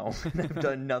 right now. And I've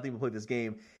done nothing but play this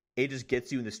game. It just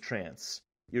gets you in this trance.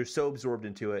 You're so absorbed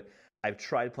into it. I've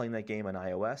tried playing that game on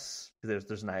iOS.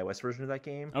 There's an iOS version of that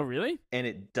game. Oh, really? And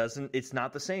it's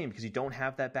not the same because you don't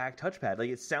have that back touchpad. Like,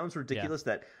 it sounds ridiculous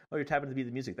that, oh, you're tapping to beat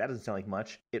the music. That doesn't sound like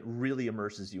much. It really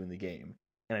immerses you in the game.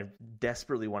 And I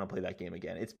desperately want to play that game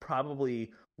again. It's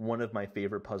probably one of my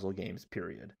favorite puzzle games,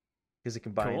 period. Because it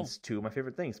combines two of my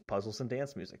favorite things, puzzles and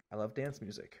dance music. I love dance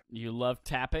music. You love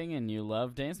tapping and you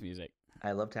love dance music.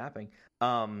 I love tapping.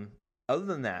 Other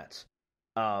than that,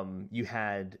 you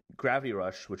had Gravity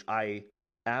Rush, which I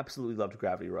absolutely loved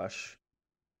Gravity Rush.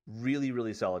 Really,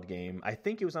 really solid game. I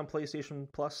think it was on PlayStation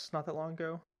Plus not that long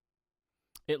ago.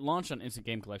 It launched on Instant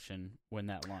Game Collection when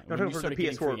that launched. No, for the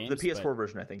PS4, the PS4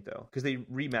 version, I think, though, because they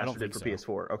remastered it for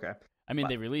PS4. Okay. I mean,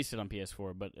 they released it on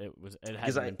PS4, but it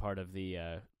hasn't been part of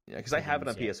the. Yeah, because I have it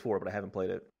on PS4, but I haven't played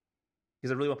it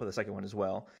because I really want to play the second one as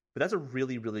well. But that's a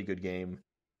really, really good game,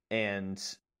 and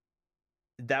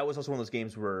that was also one of those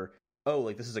games where, oh,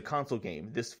 like, this is a console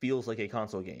game. This feels like a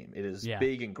console game. It is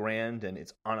big and grand, and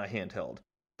it's on a handheld.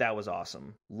 That was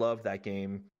awesome. Loved that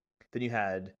game. Then you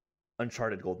had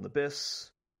Uncharted Golden Abyss,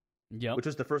 which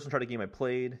was the first Uncharted game I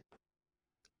played.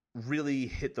 really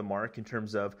hit the mark in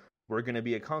terms of we're going to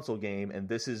be a console game and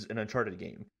this is an Uncharted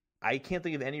game. I can't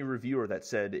think of any reviewer that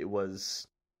said it was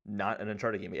not an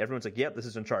Uncharted game. Everyone's like, yep, this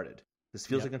is Uncharted. This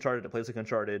feels like Uncharted. It plays like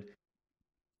Uncharted.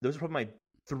 Those are probably my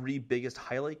 3 biggest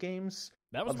highlight games.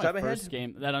 That was my first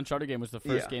game. That Uncharted game was the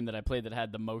first game that I played that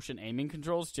had the motion aiming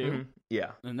controls too. Mm-hmm.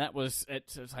 Yeah. And that was,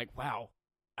 it's like, wow,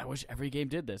 I wish every game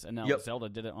did this. And now Zelda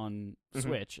did it on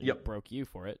Switch. And it broke you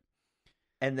for it.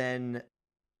 And then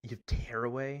you have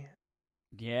Tearaway.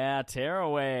 Yeah,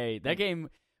 Tearaway. That game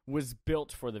was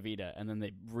built for the Vita, and then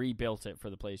they rebuilt it for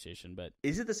the PlayStation. But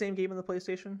is it the same game on the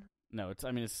PlayStation? No, it's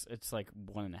like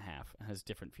 1.5. It has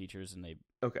different features, and they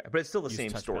but it's still the same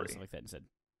story. Like that instead.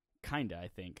 Kinda, I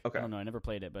think. Okay. I don't know. I never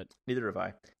played it, but neither have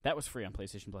I. That was free on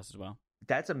PlayStation Plus as well.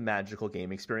 That's a magical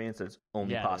game experience that's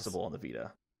only possible on the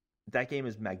Vita. That game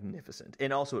is magnificent,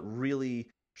 and also it really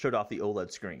showed off the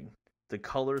OLED screen. The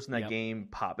colors in that game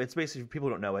pop. It's basically, for people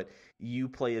who don't know it, you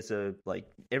play as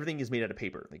everything is made out of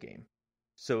paper in the game.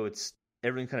 So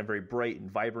everything's kind of very bright and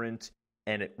vibrant,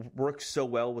 and it works so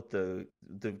well with the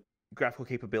graphical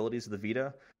capabilities of the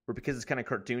Vita, where because it's kind of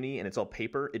cartoony and it's all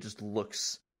paper, it just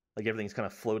looks like everything's kind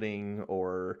of floating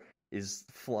or is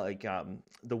like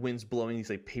the wind's blowing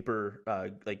these paper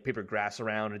grass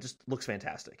around. It just looks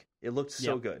fantastic. It looked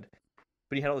so good.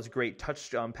 But you had all this great touch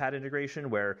pad integration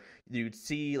where you'd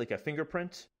see like a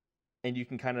fingerprint, and you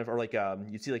can kind of, or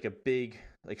you'd see like a big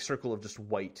circle of just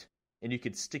white, and you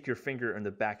could stick your finger in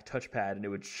the back touchpad, and it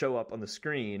would show up on the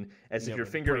screen as if your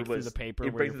finger was through the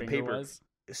paper. Where your finger was.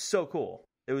 It's so cool.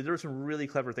 There were some really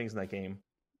clever things in that game.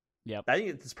 Yep. I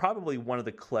think it's probably one of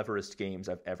the cleverest games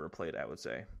I've ever played, I would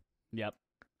say. Yep.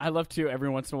 I love to every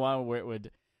once in a while where it would.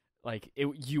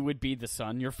 You would be the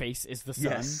sun. Your face is the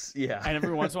sun. Yes, yeah. And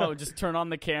every once in a while, it would just turn on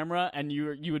the camera, and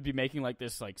you would be making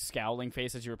this scowling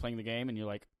face as you were playing the game, and you're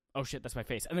like, "Oh shit, that's my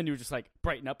face." And then you would just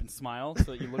brighten up and smile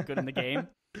so that you look good in the game.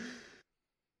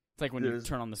 It's like when you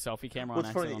turn on the selfie camera on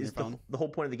accident on your phone. The whole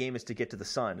point of the game is to get to the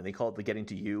sun, and they call it the getting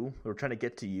to you. We're trying to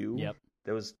get to you. Yep.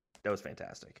 That was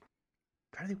fantastic.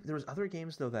 I'm trying to think, there was other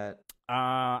games though that.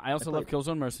 I also love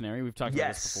Killzone Mercenary. We've talked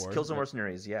about this before. Killzone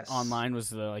Mercenaries. Yes. Online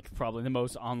was probably the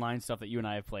most online stuff that you and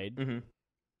I have played. Mm-hmm. That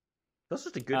was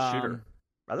just a good shooter.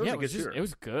 That was a good shooter. It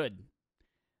was good.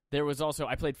 There was also,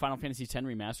 I played Final Fantasy X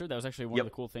Remastered. That was actually one of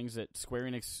the cool things that Square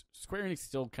Enix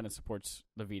still kind of supports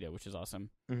the Vita, which is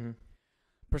awesome. Mm-hmm.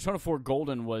 Persona 4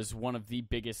 Golden was one of the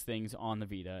biggest things on the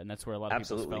Vita, and that's where a lot of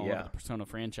people fell in love with the Persona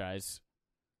franchise.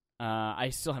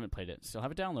 I still haven't played it. Still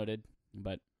have it downloaded,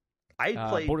 but I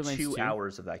played 2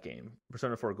 hours of that game,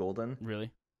 Persona 4 Golden.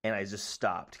 Really? And I just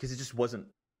stopped because it just wasn't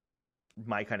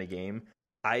my kind of game.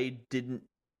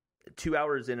 2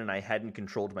 hours in, and I hadn't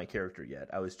controlled my character yet.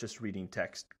 I was just reading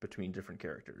text between different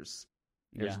characters.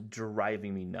 It was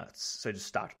driving me nuts, so I just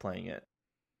stopped playing it.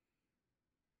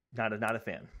 Not a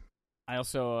fan. I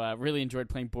also really enjoyed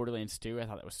playing Borderlands 2. I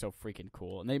thought that was so freaking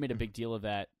cool, and they made a big deal of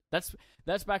that.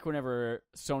 That's back whenever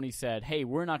Sony said, "Hey,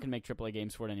 we're not going to make AAA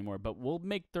games for it anymore, but we'll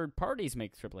make third parties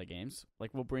make AAA games.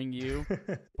 Like we'll bring you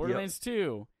Borderlands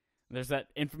 2." There's that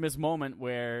infamous moment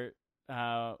where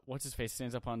what's his face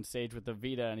stands up on stage with the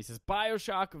Vita and he says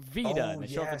BioShock Vita, and they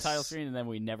show up the title screen, and then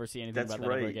we never see anything about that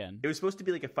ever again. It was supposed to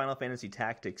be like a Final Fantasy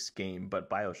Tactics game, but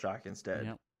BioShock instead.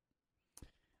 Yep.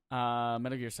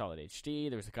 Metal Gear Solid HD.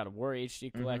 There was a God of War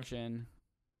HD collection.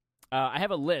 I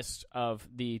have a list of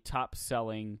the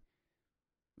top-selling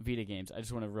Vita games. I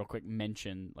just want to real quick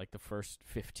mention the first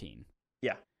 15.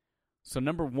 Yeah. So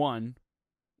number 1,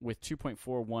 with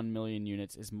 2.41 million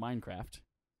units, is Minecraft.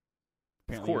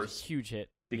 Apparently of course, a huge hit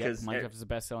because Minecraft is the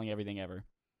best-selling everything ever.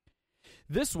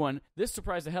 This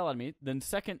surprised the hell out of me. The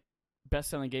second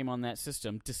best-selling game on that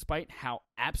system, despite how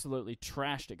absolutely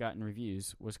trashed it got in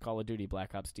reviews, was Call of Duty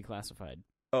Black Ops Declassified.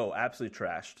 Oh, absolutely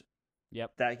trashed.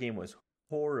 Yep. That game was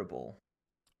horrible.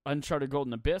 Uncharted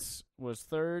Golden Abyss was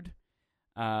third.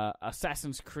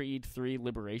 Assassin's Creed 3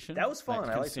 Liberation. That was fun.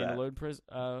 I liked that.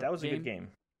 That was a good game.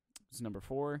 It's number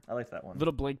 4. I liked that one.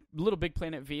 Little Big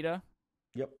Planet Vita.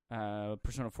 Yep.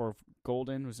 Persona 4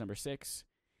 Golden was number 6.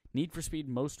 Need for Speed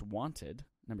Most Wanted,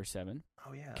 number 7.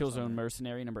 Oh, yeah. Killzone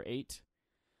Mercenary, number 8.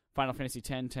 Final Fantasy X,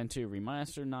 10-2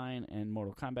 Remaster, 9. And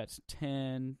Mortal Kombat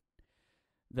 10.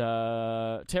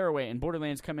 The Tearaway and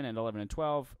Borderlands come in at 11 and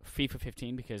 12. FIFA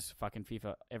 15, because fucking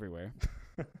FIFA everywhere.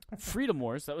 Freedom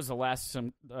Wars, that was the last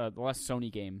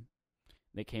Sony game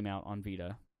that came out on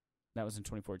Vita. That was in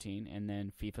 2014. And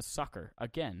then FIFA Soccer,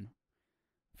 again,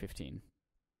 15.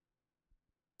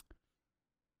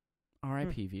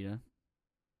 R.I.P. Vita.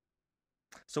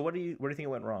 So what do you think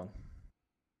went wrong?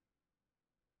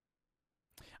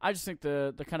 I just think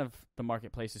the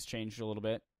marketplace has changed a little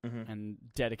bit, and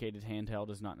dedicated handheld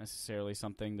is not necessarily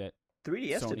something that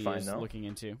 3DS Sony did fine, is though. looking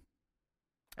into.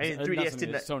 I mean, 3DS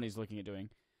didn't. Sony's looking at doing.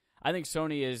 I think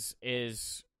Sony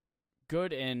is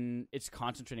good, and it's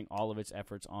concentrating all of its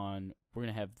efforts on we're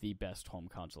going to have the best home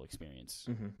console experience,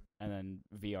 and then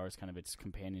VR is kind of its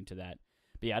companion to that.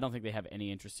 But yeah, I don't think they have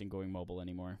any interest in going mobile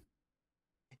anymore.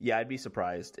 Yeah, I'd be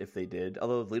surprised if they did.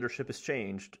 Although leadership has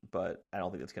changed, but I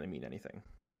don't think that's going to mean anything.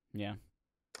 Yeah,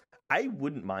 I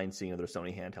wouldn't mind seeing another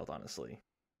Sony handheld, honestly.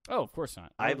 Oh, of course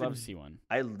not. I'd love to see one.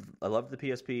 I loved the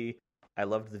PSP. I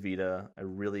loved the Vita. I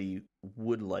really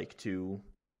would like to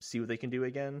see what they can do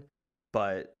again,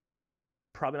 but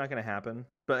probably not going to happen.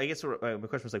 But I guess my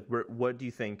question was like, what do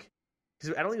you think?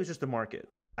 Because I don't think it was just the market.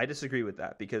 I disagree with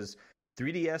that because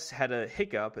 3DS had a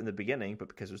hiccup in the beginning, but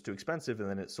because it was too expensive, and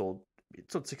then it sold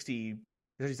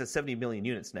 70 million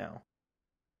units now.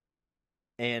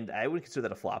 And I would consider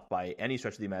that a flop by any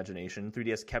stretch of the imagination.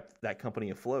 3DS kept that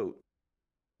company afloat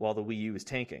while the Wii U was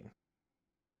tanking.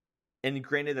 And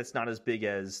granted, that's not as big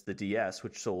as the DS,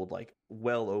 which sold like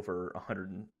well over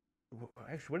 100.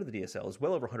 Actually, what did the DS sell? It was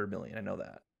well over 100 million. I know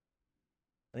that.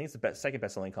 I think it's the second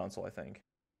best-selling console, I think.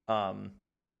 So I don't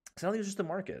think it was just the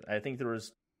market. I think there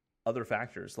was other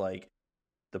factors like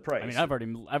the price. I mean, I've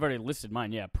already listed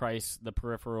mine. Yeah, price, the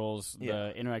peripherals,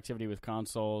 the interactivity with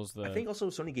consoles. I think also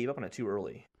Sony gave up on it too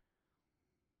early.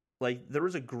 Like there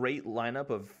was a great lineup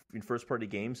of first-party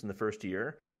games in the first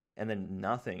year, and then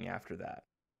nothing after that.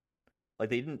 Like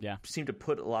they didn't seem to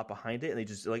put a lot behind it, and they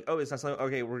just like, oh, it's not something.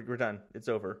 Okay, we're done. It's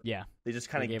over. Yeah, they just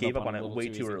kind of gave up on it way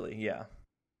too early. Yeah,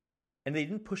 and they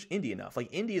didn't push indie enough.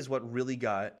 Like indie is what really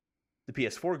got the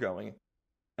PS4 going.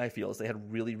 I feel is they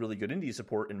had really, really good indie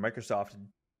support, and Microsoft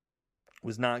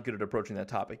was not good at approaching that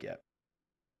topic yet.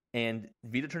 And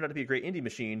Vita turned out to be a great indie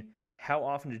machine. How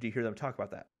often did you hear them talk about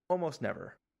that? Almost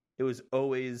never. It was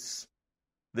always,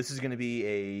 this is going to be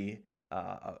a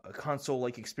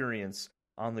console-like experience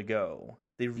on the go.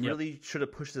 They really should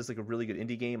have pushed this like a really good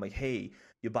indie game. Like, hey,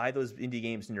 you buy those indie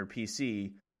games in your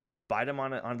PC, buy them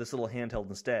on this little handheld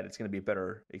instead. It's going to be a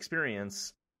better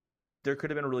experience. There could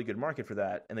have been a really good market for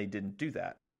that, and they didn't do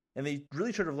that. And they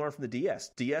really should have learned from the DS.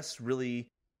 DS really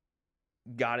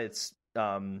got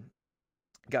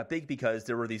big because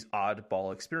there were these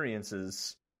oddball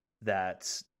experiences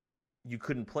that you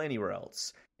couldn't play anywhere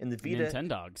else. And the Vita,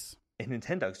 Nintendogs.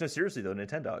 No, seriously though,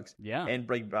 Nintendogs. Yeah. And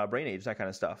Brain Age, that kind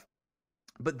of stuff.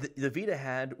 But the Vita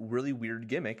had really weird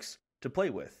gimmicks to play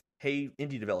with. Hey,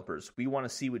 indie developers, we want to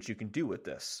see what you can do with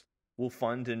this. We'll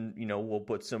fund and we'll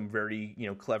put some very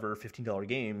clever $15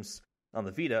 games on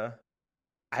the Vita.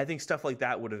 I think stuff like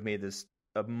that would have made this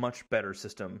a much better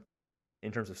system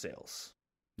in terms of sales.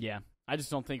 Yeah. I just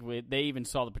don't think they even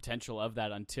saw the potential of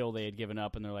that until they had given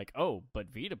up, and they're like, "Oh,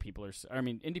 but indie people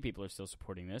are still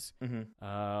supporting this.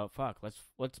 Fuck,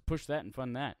 let's push that and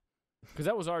fund that." Because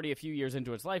that was already a few years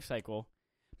into its life cycle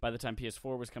by the time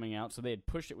PS4 was coming out, so they had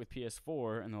pushed it with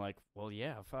PS4, and they're like, "Well,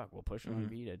 yeah, fuck, we'll push it on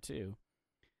Vita too."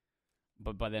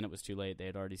 But by then it was too late. They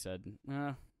had already said,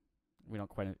 "We don't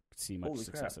quite see much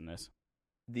success in this."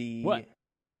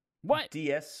 What?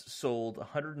 DS sold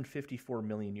 154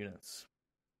 million units.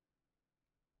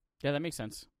 Yeah, that makes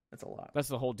sense. That's a lot. That's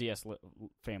the whole DS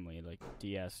family, like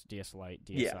DS, DS Lite,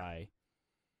 DSi.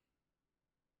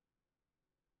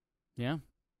 Yeah.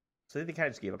 So I think they kind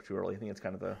of just gave up too early. I think it's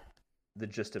kind of the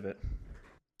gist of it.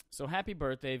 So happy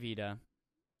birthday, Vita.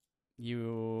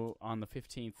 You, on the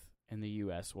 15th in the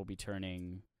U.S., will be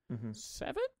turning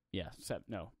 7? Yeah, 7.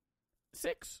 No.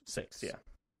 6? 6, yeah.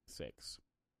 6.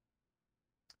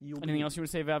 Anything else you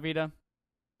want to say about Vita?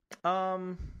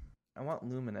 I want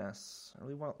Luminous. I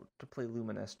really want to play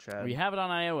Luminous, Chad. We have it on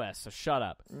iOS, so shut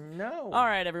up. No. All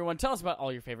right, everyone. Tell us about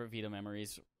all your favorite Vita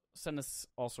memories. Send us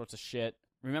all sorts of shit.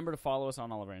 Remember to follow us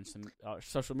on all of our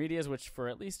social medias, which for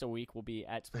at least a week will be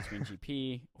at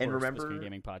SpaceGP or and remember Space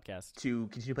Gaming Podcast. To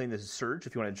continue playing this Surge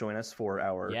if you want to join us for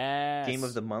our Game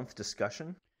of the Month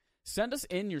discussion. Send us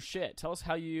in your shit. Tell us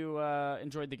how you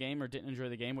enjoyed the game or didn't enjoy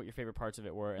the game, what your favorite parts of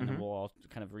it were, and then we'll all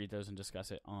kind of read those and discuss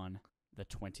it on the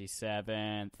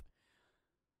 27th.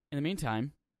 In the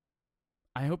meantime,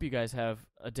 I hope you guys have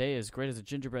a day as great as a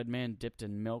gingerbread man dipped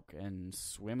in milk and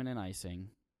swimming in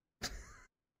icing.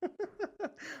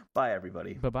 Bye,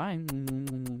 everybody. Bye-bye.